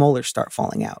until my molars start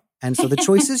falling out. And so the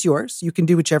choice is yours. You can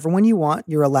do whichever one you want.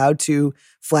 You're allowed to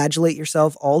flagellate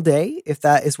yourself all day if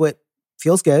that is what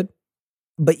feels good.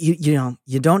 But you know,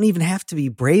 you don't even have to be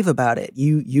brave about it.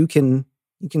 You can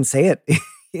say it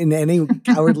in any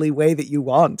cowardly way that you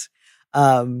want.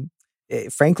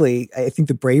 Frankly, I think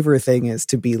the braver thing is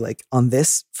to be like on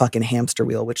this fucking hamster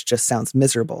wheel, which just sounds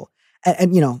miserable.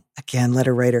 And you know, again,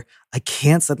 letter writer, I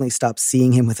can't suddenly stop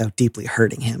seeing him without deeply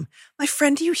hurting him. My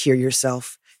friend, do you hear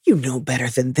yourself? You know better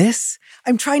than this.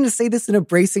 I'm trying to say this in a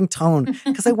bracing tone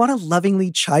because I want to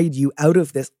lovingly chide you out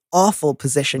of this awful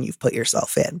position you've put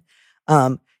yourself in.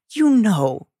 You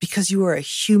know, because you are a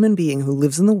human being who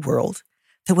lives in the world,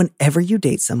 that whenever you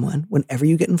date someone, whenever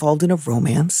you get involved in a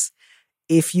romance,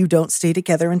 if you don't stay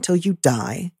together until you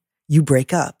die, you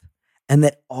break up. And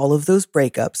that all of those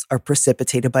breakups are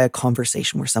precipitated by a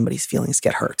conversation where somebody's feelings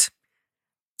get hurt.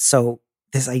 So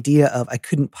this idea of I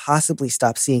couldn't possibly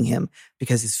stop seeing him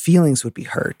because his feelings would be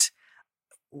hurt.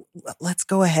 Let's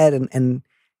go ahead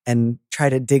and try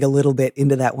to dig a little bit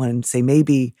into that one and say,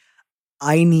 maybe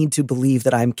I need to believe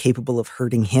that I'm capable of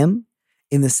hurting him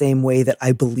in the same way that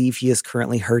I believe he is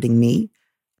currently hurting me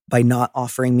by not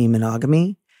offering me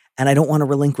monogamy. And I don't want to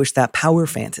relinquish that power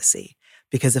fantasy,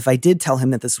 because if I did tell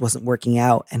him that this wasn't working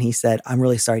out and he said, I'm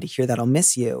really sorry to hear that, I'll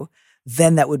miss you,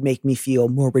 then that would make me feel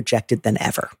more rejected than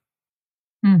ever.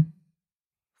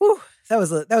 Whew, that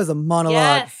was a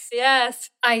monologue. Yes.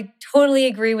 I totally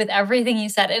agree with everything you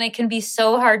said. And it can be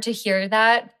so hard to hear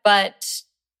that. But,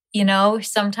 you know,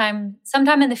 sometime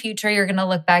in the future, you're going to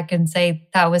look back and say,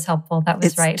 that was helpful. That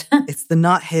was right. It's the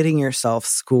not hitting yourself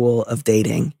school of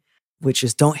dating, which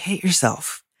is don't hate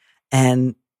yourself.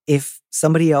 And if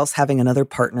somebody else having another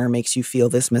partner makes you feel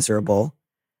this miserable,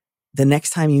 the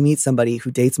next time you meet somebody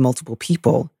who dates multiple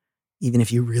people, even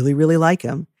if you really, really like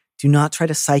them, do not try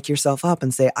to psych yourself up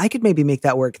and say, I could maybe make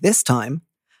that work this time.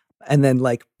 And then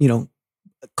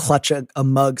clutch a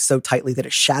mug so tightly that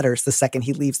it shatters the second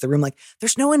he leaves the room. Like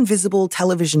there's no invisible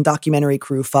television documentary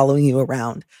crew following you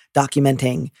around,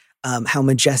 documenting how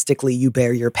majestically you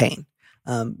bear your pain.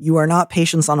 You are not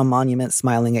Patience on a monument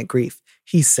smiling at grief,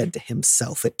 he said to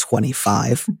himself at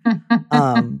 25.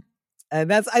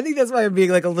 And I think that's why I'm being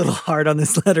like a little hard on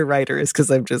this letter writer, is because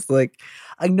I'm just like,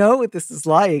 I know what this is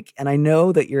like. And I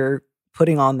know that you're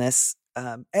putting on this.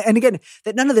 And again,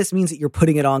 that none of this means that you're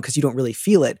putting it on because you don't really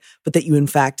feel it, but that you in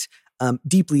fact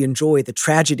deeply enjoy the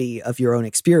tragedy of your own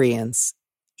experience,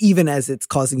 even as it's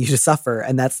causing you to suffer.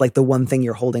 And that's like the one thing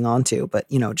you're holding on to. But,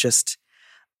 you know, just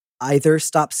either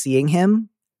stop seeing him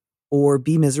or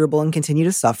be miserable and continue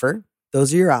to suffer.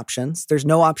 Those are your options. There's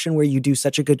no option where you do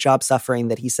such a good job suffering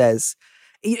that he says,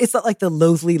 it's not like the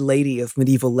loathly lady of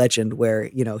medieval legend where,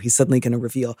 you know, he's suddenly going to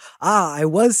reveal, I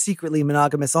was secretly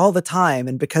monogamous all the time.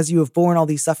 And because you have borne all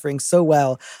these sufferings so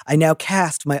well, I now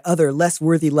cast my other less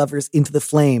worthy lovers into the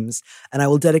flames. And I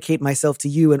will dedicate myself to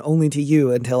you and only to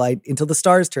you until the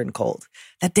stars turn cold.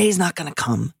 That day's not going to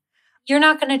come. You're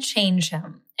not going to change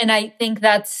him. And I think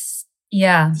that's,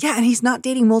 yeah. Yeah. And he's not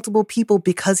dating multiple people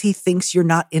because he thinks you're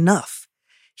not enough.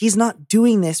 He's not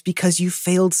doing this because you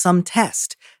failed some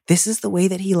test. This is the way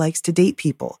that he likes to date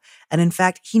people. And in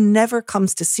fact, he never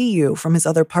comes to see you from his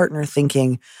other partner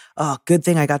thinking, oh, good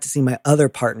thing I got to see my other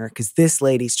partner because this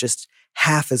lady's just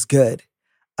half as good.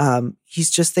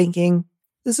 He's just thinking,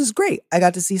 this is great. I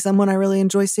got to see someone I really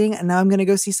enjoy seeing, and now I'm going to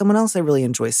go see someone else I really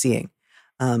enjoy seeing.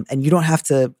 And you don't have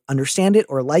to understand it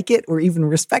or like it or even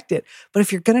respect it. But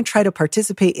if you're going to try to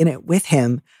participate in it with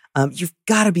him, you've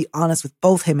got to be honest with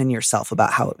both him and yourself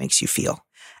about how it makes you feel.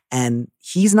 And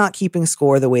he's not keeping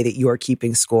score the way that you're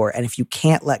keeping score. And if you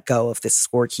can't let go of this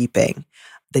scorekeeping,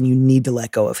 then you need to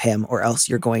let go of him, or else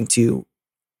you're going to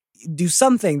do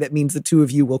something that means the two of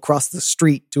you will cross the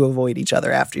street to avoid each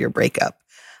other after your breakup.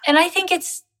 And I think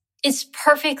it's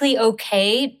perfectly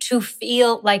okay to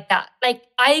feel like that. Like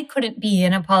I couldn't be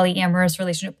in a polyamorous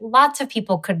relationship. Lots of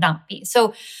people could not be.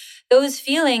 So those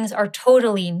feelings are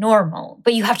totally normal,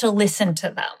 but you have to listen to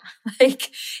them.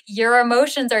 Like your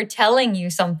emotions are telling you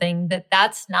something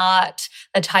that's not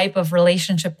the type of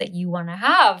relationship that you want to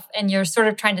have. And you're sort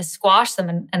of trying to squash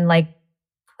them and like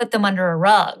put them under a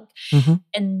rug. Mm-hmm.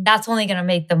 And that's only going to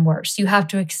make them worse. You have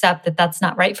to accept that that's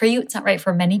not right for you. It's not right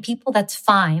for many people. That's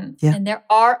fine. Yeah. And there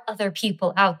are other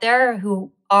people out there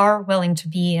who are willing to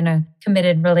be in a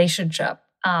committed relationship.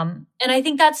 And I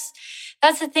think that's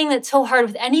the thing that's so hard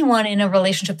with anyone in a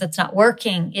relationship that's not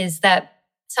working, is that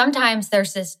sometimes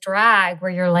there's this drag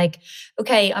where you're like,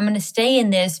 okay, I'm going to stay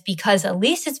in this because at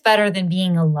least it's better than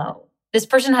being alone. This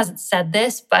person hasn't said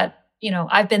this, but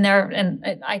I've been there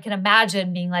and I can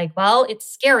imagine being like, well,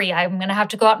 it's scary. I'm going to have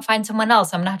to go out and find someone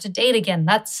else. I'm going to have to date again.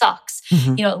 That sucks.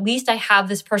 At least I have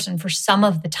this person for some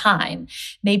of the time.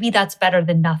 Maybe that's better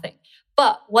than nothing.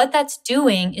 But what that's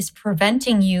doing is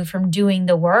preventing you from doing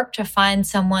the work to find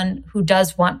someone who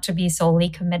does want to be solely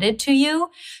committed to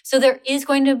you. So there is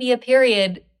going to be a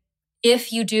period,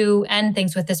 if you do end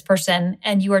things with this person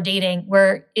and you are dating,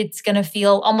 where it's going to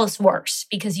feel almost worse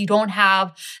because you don't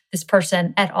have this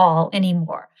person at all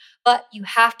anymore. But you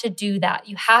have to do that.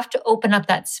 You have to open up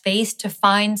that space to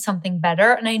find something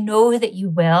better. And I know that you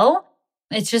will.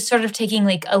 It's just sort of taking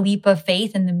like a leap of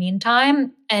faith in the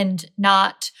meantime and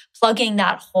not plugging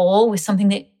that hole with something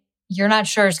that you're not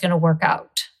sure is going to work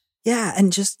out. Yeah.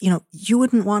 And just, you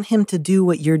wouldn't want him to do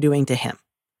what you're doing to him.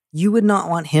 You would not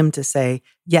want him to say,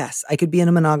 yes, I could be in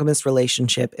a monogamous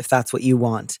relationship if that's what you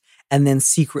want, and then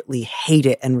secretly hate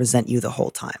it and resent you the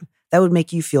whole time. That would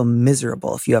make you feel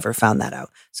miserable if you ever found that out.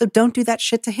 So don't do that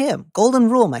shit to him. Golden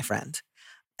rule, my friend.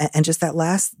 And just that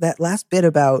last bit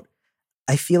about,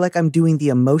 I feel like I'm doing the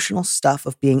emotional stuff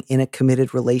of being in a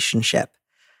committed relationship.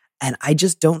 And I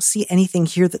just don't see anything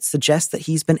here that suggests that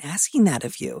he's been asking that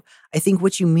of you. I think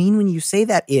what you mean when you say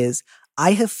that is,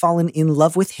 I have fallen in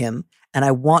love with him and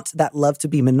I want that love to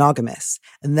be monogamous.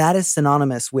 And that is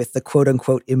synonymous with the quote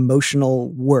unquote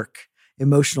emotional work,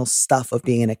 emotional stuff of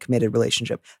being in a committed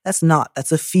relationship. That's not,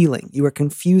 that's a feeling. You are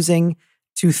confusing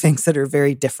two things that are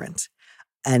very different.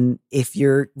 And if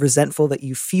you're resentful that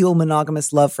you feel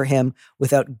monogamous love for him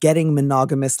without getting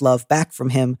monogamous love back from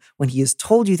him when he has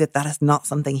told you that that is not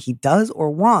something he does or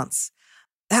wants,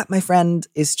 that, my friend,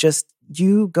 is just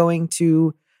you going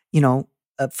to,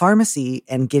 a pharmacy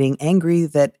and getting angry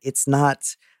that it's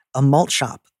not a malt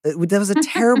shop. That was a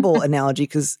terrible analogy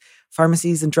because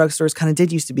pharmacies and drugstores kind of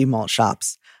did used to be malt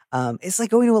shops. It's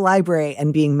like going to a library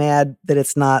and being mad that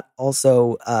it's not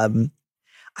also...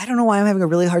 I don't know why I'm having a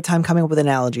really hard time coming up with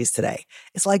analogies today.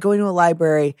 It's like going to a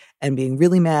library and being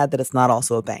really mad that it's not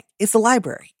also a bank. It's a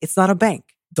library. It's not a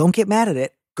bank. Don't get mad at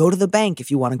it. Go to the bank if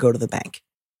you want to go to the bank.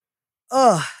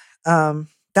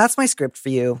 That's my script for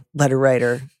you, letter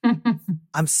writer.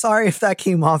 I'm sorry if that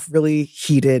came off really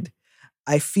heated.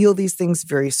 I feel these things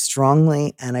very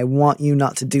strongly, and I want you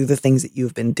not to do the things that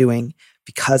you've been doing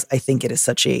because I think it is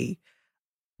such a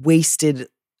wasted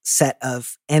set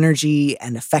of energy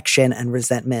and affection and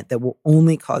resentment that will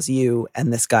only cause you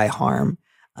and this guy harm.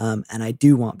 And I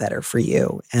do want better for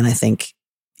you. And I think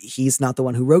he's not the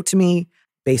one who wrote to me.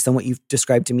 Based on what you've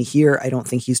described to me here, I don't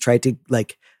think he's tried to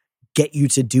get you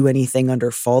to do anything under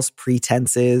false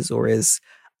pretenses or is,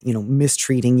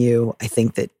 mistreating you. I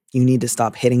think that you need to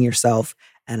stop hitting yourself.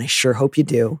 And I sure hope you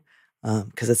do,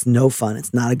 because it's no fun.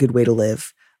 It's not a good way to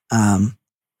live.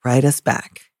 Write us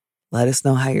back. Let us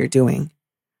know how you're doing.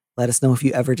 Let us know if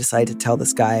you ever decide to tell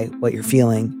this guy what you're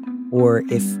feeling, or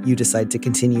if you decide to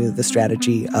continue the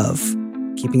strategy of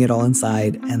keeping it all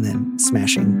inside and then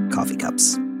smashing coffee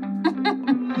cups.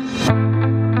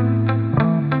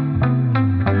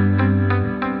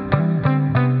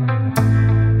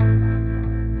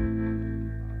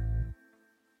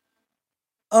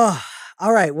 Oh,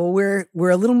 all right. Well, we're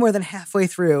a little more than halfway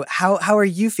through. How are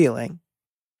you feeling?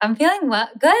 I'm feeling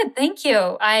good. Thank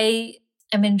you.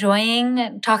 I'm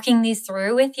enjoying talking these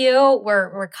through with you.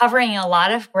 We're covering a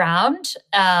lot of ground.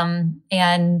 And,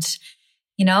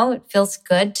 it feels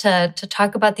good to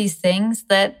talk about these things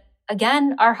that,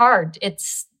 again, are hard.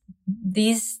 It's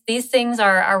these things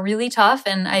are really tough.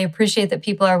 And I appreciate that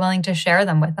people are willing to share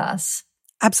them with us.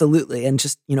 Absolutely. And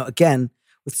just, again,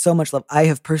 with so much love, I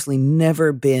have personally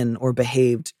never been or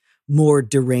behaved more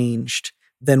deranged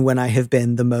than when I have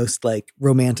been the most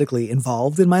romantically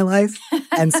involved in my life.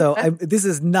 And so this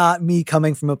is not me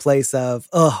coming from a place of,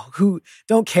 who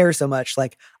don't care so much.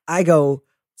 I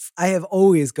have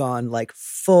always gone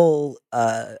full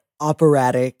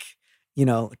operatic,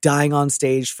 dying on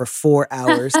stage for 4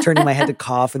 hours, turning my head to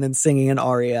cough and then singing an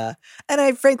aria. And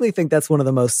I frankly think that's one of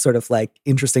the most sort of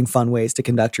interesting, fun ways to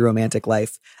conduct your romantic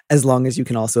life, as long as you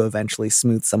can also eventually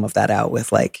smooth some of that out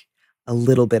with a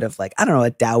little bit of a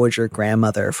dowager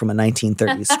grandmother from a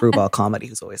 1930s screwball comedy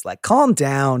who's always calm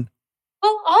down.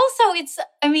 Well, also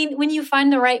when you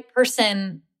find the right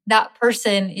person, that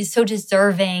person is so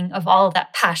deserving of all of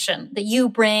that passion that you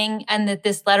bring and that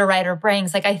this letter writer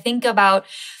brings. I think about,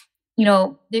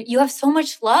 you have so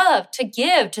much love to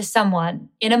give to someone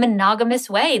in a monogamous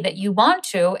way that you want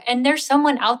to. And there's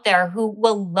someone out there who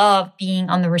will love being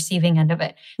on the receiving end of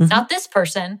it. Mm-hmm. It's not this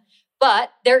person,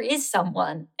 but there is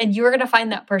someone and you're going to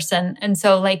find that person. And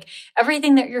so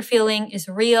everything that you're feeling is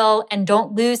real, and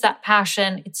don't lose that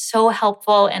passion. It's so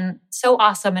helpful and so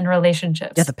awesome in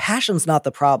relationships. Yeah, the passion's not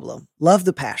the problem. Love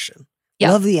the passion.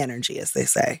 Love the energy, as they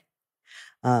say.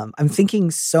 I'm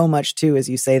thinking so much too, as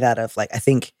you say that, of like, I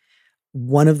think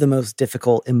one of the most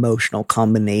difficult emotional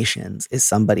combinations is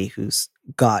somebody who's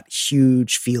got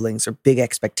huge feelings or big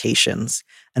expectations,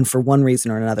 and for one reason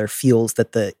or another feels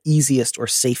that the easiest or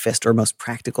safest or most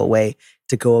practical way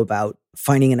to go about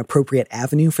finding an appropriate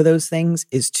avenue for those things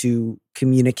is to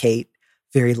communicate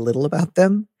very little about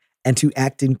them and to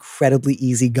act incredibly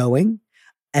easygoing.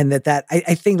 And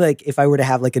I think like if I were to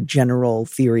have like a general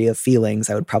theory of feelings,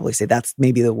 I would probably say that's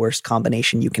maybe the worst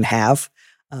combination you can have.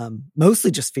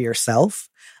 Mostly just for yourself.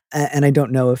 And I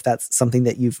don't know if that's something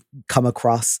that you've come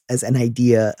across as an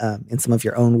idea in some of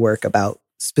your own work about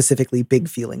specifically big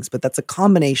feelings, but that's a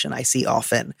combination I see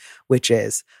often, which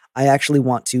is I actually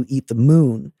want to eat the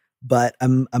moon, but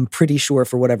I'm pretty sure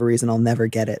for whatever reason I'll never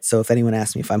get it. So if anyone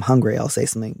asks me if I'm hungry, I'll say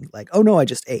something like, "Oh no, I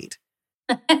just ate."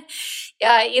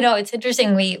 Yeah, it's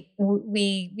interesting.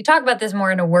 We talk about this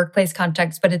more in a workplace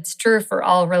context, but it's true for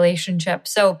all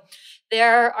relationships. So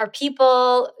there are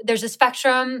people, there's a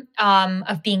spectrum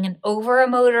of being an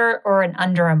over-emoter or an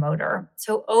under-emoter.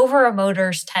 So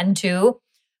over-emoters tend to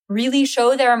really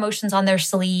show their emotions on their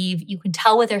sleeve. You can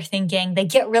tell what they're thinking. They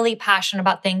get really passionate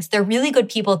about things. They're really good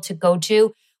people to go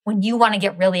to when you want to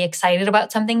get really excited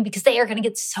about something because they are going to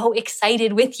get so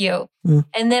excited with you.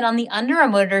 And then on the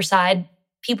under-emoter side,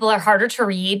 people are harder to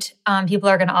read. People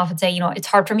are going to often say, it's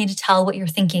hard for me to tell what you're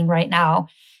thinking right now.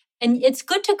 And it's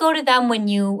good to go to them when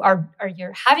you're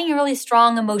having a really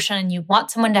strong emotion and you want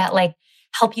someone to like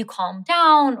help you calm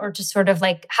down or to sort of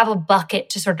like have a bucket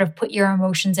to sort of put your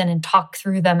emotions in and talk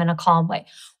through them in a calm way.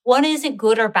 One isn't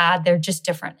good or bad. They're just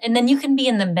different. And then you can be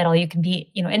in the middle. You can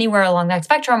be, anywhere along that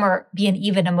spectrum or be an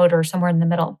even emoter or somewhere in the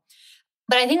middle.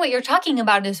 But I think what you're talking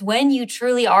about is when you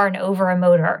truly are an over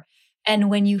emoter.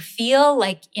 And when you feel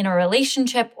like in a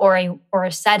relationship or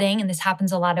a setting, and this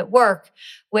happens a lot at work,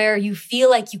 where you feel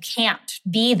like you can't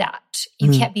be that,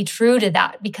 you can't be true to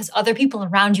that because other people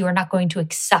around you are not going to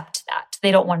accept that.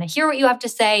 They don't want to hear what you have to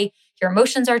say. Your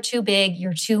emotions are too big.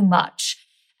 You're too much.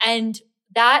 And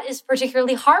that is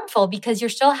particularly harmful because you're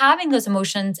still having those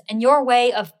emotions and your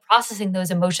way of processing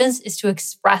those emotions is to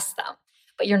express them.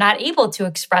 But you're not able to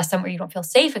express them or you don't feel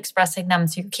safe expressing them.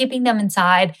 So you're keeping them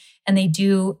inside and they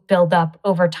do build up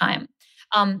over time.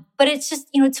 But it's just,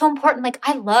 it's so important. Like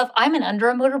I'm an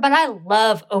under-emoter, but I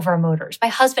love over-emoters. My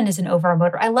husband is an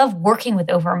over-emoter. I love working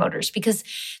with over-emoters because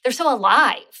they're so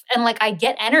alive and like I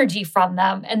get energy from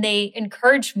them and they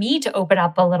encourage me to open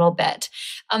up a little bit.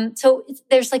 So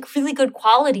there's like really good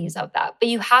qualities of that, but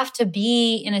you have to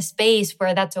be in a space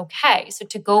where that's okay. So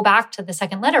to go back to the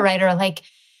second letter writer, like,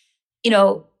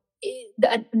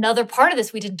 another part of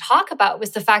this we didn't talk about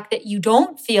was the fact that you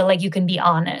don't feel like you can be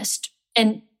honest.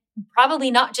 And probably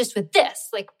not just with this,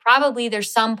 like probably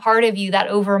there's some part of you, that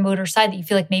over-emoter side that you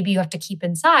feel like maybe you have to keep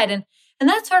inside. And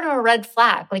that's sort of a red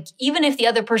flag. Like even if the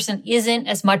other person isn't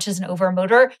as much as an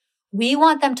over-emoter, we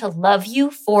want them to love you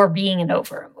for being an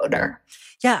over-emoter.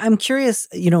 Yeah, I'm curious,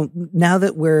 now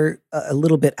that we're a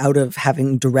little bit out of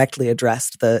having directly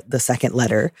addressed the second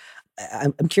letter,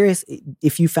 I'm curious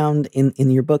if you found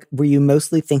in your book, were you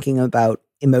mostly thinking about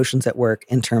emotions at work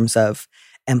in terms of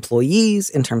employees,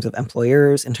 in terms of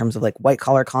employers, in terms of like white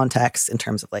collar contexts, in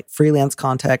terms of like freelance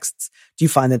contexts? Do you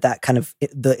find that kind of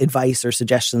the advice or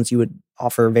suggestions you would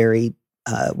offer vary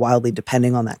wildly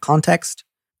depending on that context?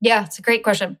 Yeah, it's a great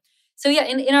question. So yeah,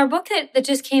 in our book that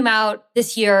just came out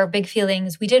this year, Big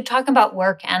Feelings, we did talk about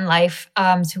work and life.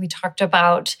 So we talked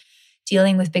about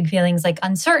dealing with big feelings like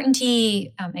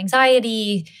uncertainty,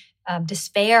 anxiety,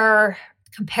 despair,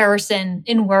 comparison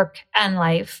in work and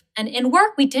life. And in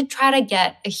work, we did try to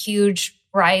get a huge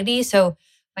variety. So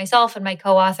myself and my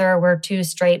co-author were two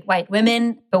straight white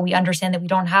women, but we understand that we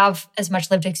don't have as much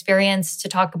lived experience to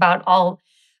talk about all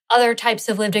other types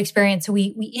of lived experience. So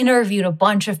we interviewed a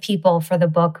bunch of people for the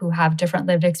book who have different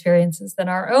lived experiences than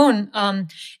our own.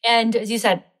 And as you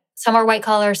said, some are white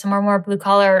collar, some are more blue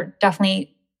collar,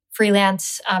 definitely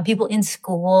freelance, people in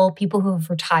school, people who have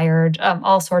retired,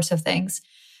 all sorts of things.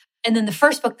 And then the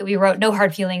first book that we wrote, No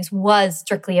Hard Feelings, was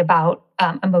strictly about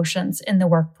emotions in the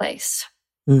workplace.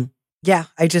 Yeah,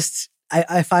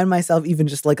 I find myself even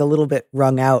just like a little bit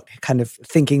wrung out, kind of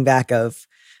thinking back of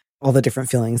all the different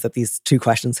feelings that these two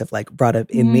questions have like brought up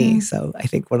in me. So I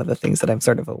think one of the things that I'm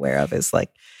sort of aware of is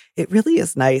like, it really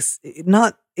is nice.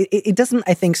 It doesn't,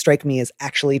 I think, strike me as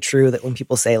actually true that when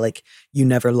people say like, you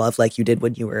never love like you did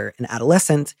when you were an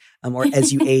adolescent, or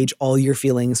as you age, all your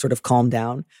feelings sort of calm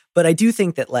down. But I do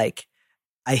think that like,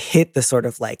 I hit the sort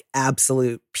of like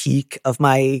absolute peak of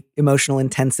my emotional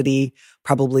intensity,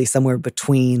 probably somewhere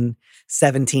between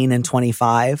 17 and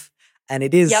 25. And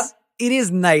it is, it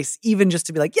is nice even just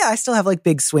to be like, yeah, I still have like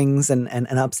big swings and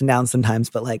ups and downs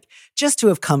sometimes, but like just to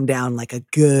have come down like a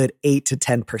good 8 to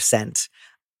 10%.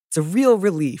 It's a real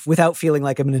relief without feeling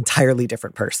like I'm an entirely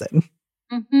different person.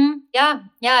 Mm-hmm. Yeah.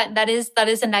 That is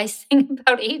a nice thing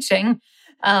about aging.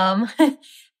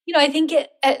 I think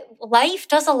life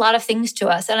does a lot of things to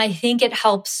us, and I think it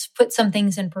helps put some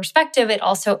things in perspective. It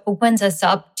also opens us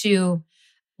up to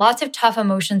lots of tough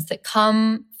emotions that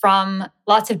come from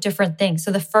lots of different things.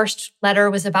 So the first letter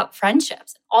was about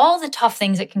friendships, all the tough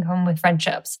things that can come with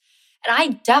friendships. And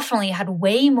I definitely had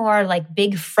way more like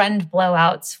big friend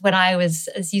blowouts when I was,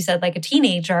 as you said, like a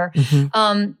teenager.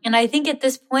 Mm-hmm. And I think at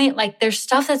this point, like there's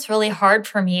stuff that's really hard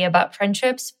for me about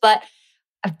friendships, but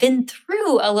I've been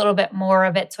through a little bit more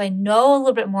of it. So I know a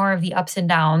little bit more of the ups and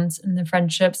downs in the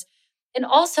friendships. And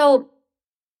also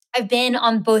I've been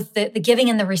on both the giving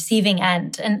and the receiving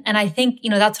end. And I think,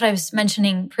 that's what I was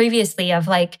mentioning previously of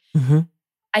like, mm-hmm.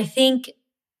 I think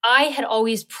I had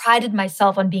always prided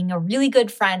myself on being a really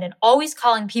good friend and always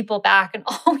calling people back and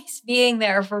always being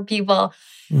there for people.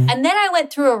 Mm-hmm. And then I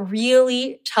went through a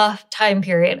really tough time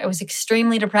period. I was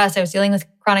extremely depressed. I was dealing with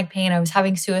chronic pain. I was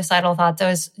having suicidal thoughts. I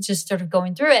was just sort of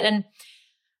going through it. And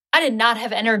I did not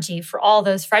have energy for all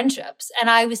those friendships. And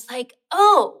I was like,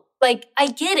 oh, like, I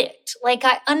get it. Like,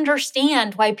 I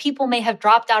understand why people may have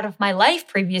dropped out of my life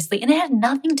previously, and it had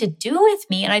nothing to do with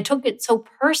me. And I took it so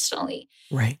personally.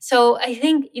 Right. So I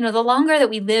think, the longer that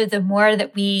we live, the more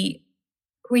that we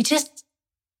just,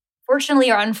 fortunately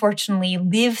or unfortunately,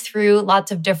 live through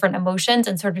lots of different emotions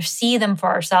and sort of see them for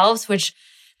ourselves, which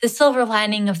the silver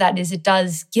lining of that is it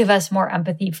does give us more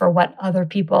empathy for what other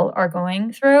people are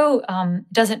going through.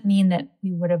 It doesn't mean that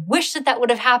we would have wished that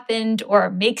would have happened or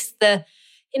makes the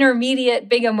intermediate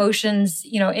big emotions,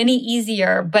 any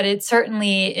easier, but it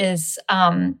certainly is,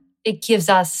 it gives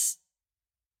us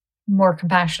more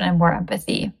compassion and more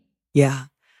empathy. Yeah,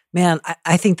 man,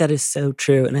 I think that is so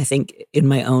true. And I think in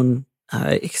my own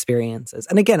experiences,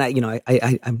 and again, I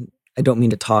don't mean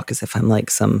to talk as if I'm like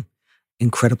some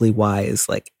incredibly wise,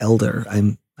 like elder.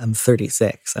 I'm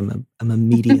 36. I'm a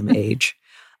medium age.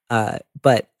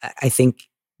 But I think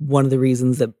one of the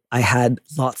reasons that I had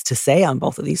lots to say on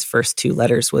both of these first two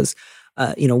letters was,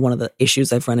 one of the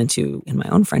issues I've run into in my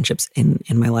own friendships in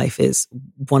my life is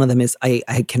one of them is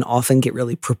I can often get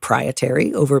really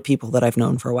proprietary over people that I've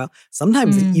known for a while,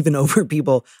 sometimes even over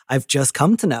people I've just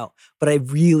come to know. But I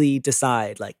really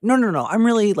decide like, no, I'm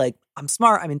really like, I'm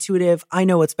smart, I'm intuitive, I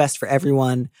know what's best for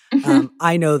everyone.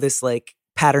 I know this like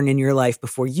pattern in your life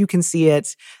before you can see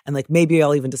it. And like, maybe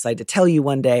I'll even decide to tell you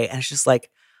one day. And it's just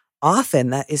like, often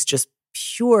that is just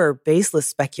pure baseless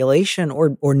speculation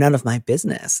or none of my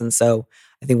business. And so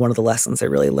I think one of the lessons I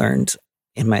really learned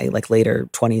in my like later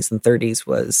 20s and 30s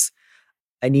was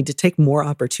I need to take more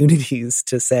opportunities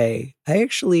to say, I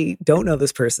actually don't know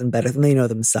this person better than they know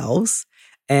themselves.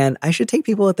 And I should take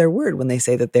people at their word when they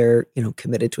say that they're,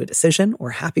 committed to a decision or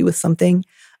happy with something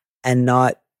and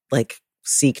not like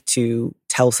seek to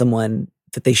tell someone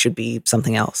that they should be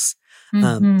something else.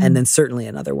 And then certainly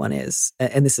another one is,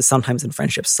 and this is sometimes in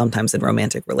friendships, sometimes in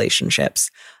romantic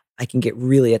relationships, I can get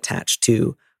really attached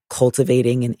to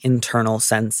cultivating an internal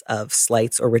sense of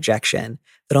slights or rejection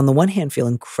that on the one hand feel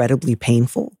incredibly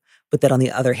painful, but that on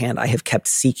the other hand, I have kept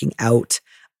seeking out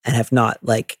and have not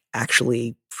like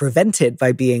actually prevented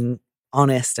by being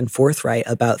honest and forthright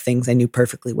about things I knew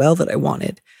perfectly well that I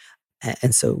wanted.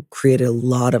 And so created a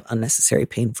lot of unnecessary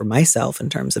pain for myself in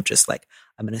terms of just like,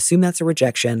 I'm going to assume that's a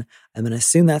rejection. I'm going to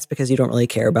assume that's because you don't really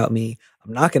care about me.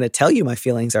 I'm not going to tell you my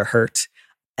feelings are hurt.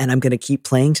 And I'm going to keep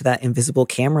playing to that invisible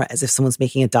camera as if someone's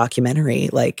making a documentary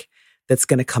like that's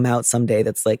going to come out someday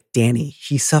that's like, Danny,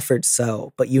 he suffered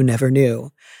so, but you never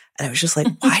knew. And I was just like,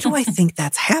 why do I think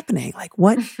that's happening? Like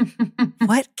what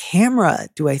camera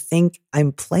do I think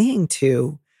I'm playing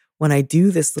to when I do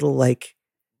this little like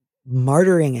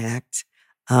martyring act?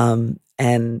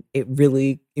 And it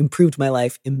really improved my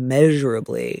life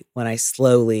immeasurably when I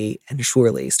slowly and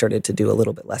surely started to do a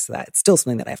little bit less of that. It's still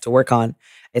something that I have to work on.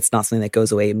 It's not something that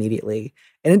goes away immediately.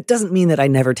 And it doesn't mean that I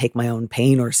never take my own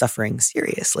pain or suffering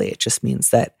seriously. It just means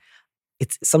that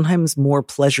it's sometimes more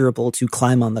pleasurable to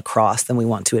climb on the cross than we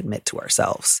want to admit to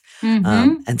ourselves.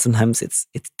 And sometimes it's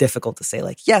difficult to say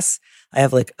like, yes, I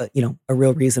have like, a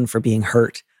real reason for being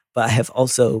hurt, but I have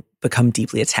also become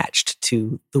deeply attached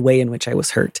to the way in which I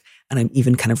was hurt. And I'm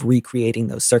even kind of recreating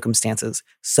those circumstances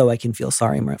so I can feel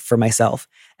sorry for myself.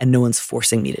 And no one's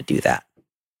forcing me to do that.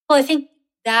 Well, I think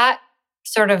that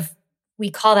sort of, we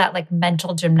call that like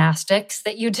mental gymnastics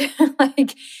that you do.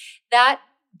 Like that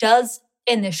does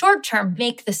in the short term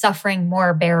make the suffering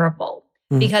more bearable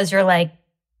because you're like,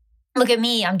 look at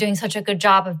me, I'm doing such a good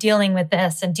job of dealing with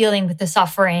this and dealing with the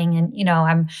suffering. And,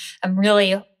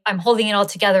 I'm holding it all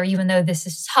together, even though this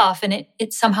is tough. And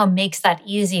it somehow makes that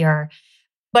easier.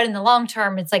 But in the long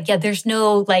term, it's like, there's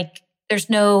no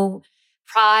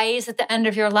prize at the end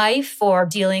of your life for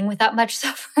dealing with that much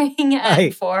suffering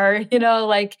and for,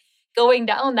 going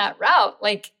down that route.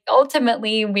 Like,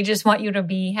 ultimately, we just want you to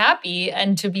be happy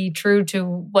and to be true to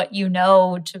what you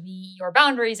know to be your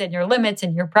boundaries and your limits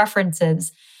and your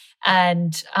preferences.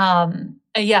 And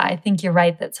I think you're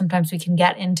right that sometimes we can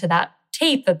get into that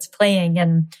tape that's playing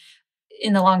and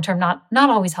in the long term, not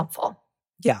always helpful.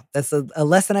 Yeah, that's a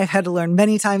lesson I've had to learn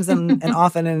many times and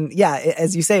often. And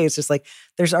as you say, it's just like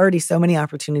there's already so many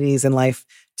opportunities in life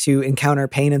to encounter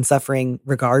pain and suffering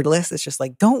regardless. It's just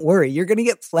like, don't worry, you're going to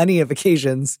get plenty of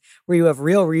occasions where you have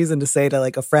real reason to say to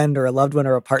like a friend or a loved one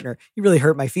or a partner, you really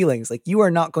hurt my feelings. Like, you are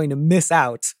not going to miss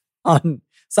out on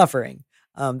suffering.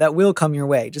 That will come your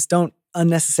way. Just don't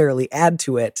unnecessarily add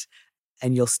to it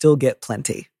and you'll still get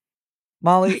plenty.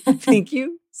 Molly, thank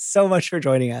you so much for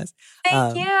joining us.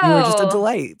 Thank you. You were just a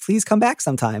delight. Please come back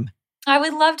sometime. I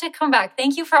would love to come back.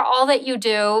 Thank you for all that you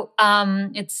do.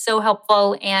 It's so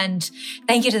helpful. And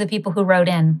thank you to the people who wrote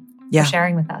in for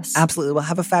sharing with us. Absolutely. Well,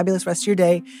 have a fabulous rest of your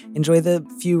day. Enjoy the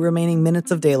few remaining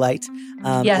minutes of daylight.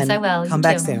 Yes, I will. Come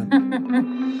back soon.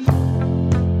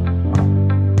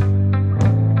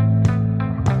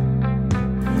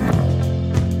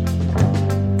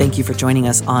 Thank you for joining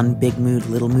us on Big Mood,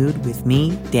 Little Mood with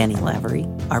me, Danny Lavery.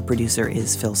 Our producer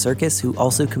is Phil Circus, who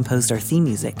also composed our theme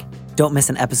music. Don't miss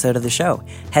an episode of the show.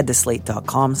 Head to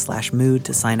slate.com/mood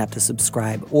to sign up to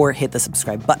subscribe or hit the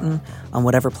subscribe button on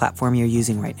whatever platform you're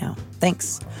using right now.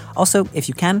 Thanks. Also, if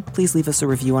you can, please leave us a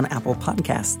review on Apple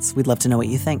Podcasts. We'd love to know what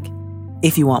you think.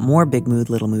 If you want more Big Mood,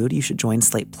 Little Mood, you should join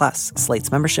Slate Plus,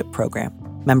 Slate's membership program.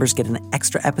 Members get an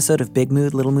extra episode of Big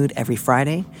Mood, Little Mood every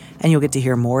Friday, and you'll get to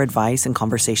hear more advice and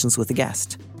conversations with a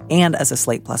guest. And as a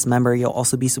Slate Plus member, you'll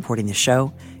also be supporting the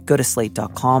show. Go to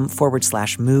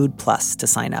slate.com/mood plus to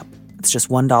sign up. It's just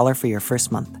 $1 for your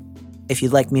first month. If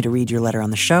you'd like me to read your letter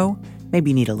on the show, maybe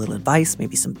you need a little advice,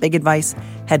 maybe some big advice,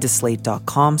 head to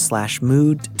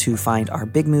slate.com/mood to find our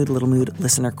Big Mood, Little Mood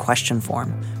listener question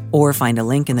form, or find a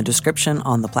link in the description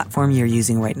on the platform you're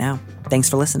using right now. Thanks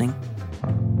for listening.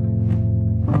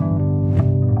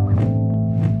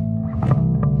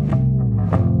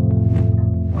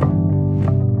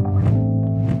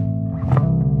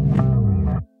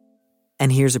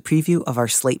 And here's a preview of our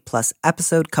Slate Plus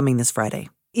episode coming this Friday.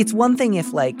 It's one thing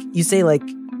if, you say,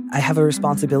 I have a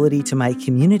responsibility to my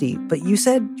community, but you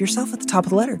said yourself at the top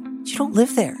of the letter, you don't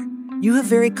live there. You have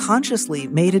very consciously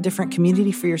made a different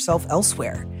community for yourself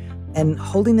elsewhere. And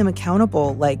holding them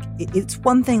accountable, it's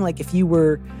one thing, if you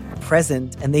were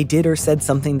present and they did or said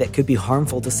something that could be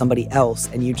harmful to somebody else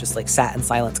and you just, sat in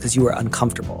silence because you were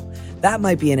uncomfortable. That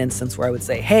might be an instance where I would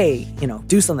say, hey,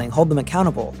 do something, hold them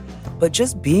accountable. But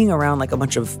just being around a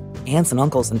bunch of aunts and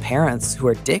uncles and parents who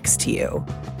are dicks to you,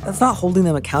 that's not holding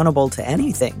them accountable to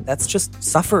anything. That's just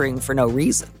suffering for no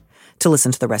reason. To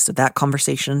listen to the rest of that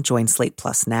conversation, join Slate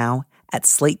Plus now at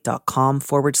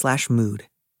slate.com/mood.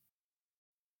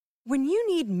 When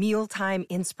you need mealtime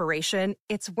inspiration,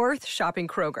 it's worth shopping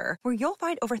Kroger, where you'll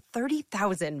find over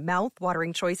 30,000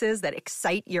 mouth-watering choices that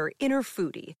excite your inner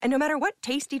foodie. And no matter what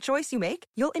tasty choice you make,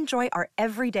 you'll enjoy our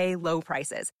everyday low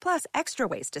prices, plus extra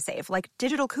ways to save, like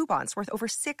digital coupons worth over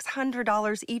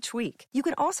 $600 each week. You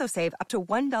can also save up to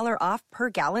 $1 off per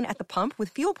gallon at the pump with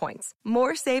fuel points.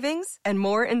 More savings and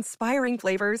more inspiring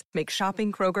flavors make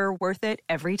shopping Kroger worth it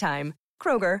every time.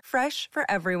 Kroger, fresh for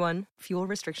everyone. Fuel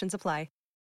restrictions apply.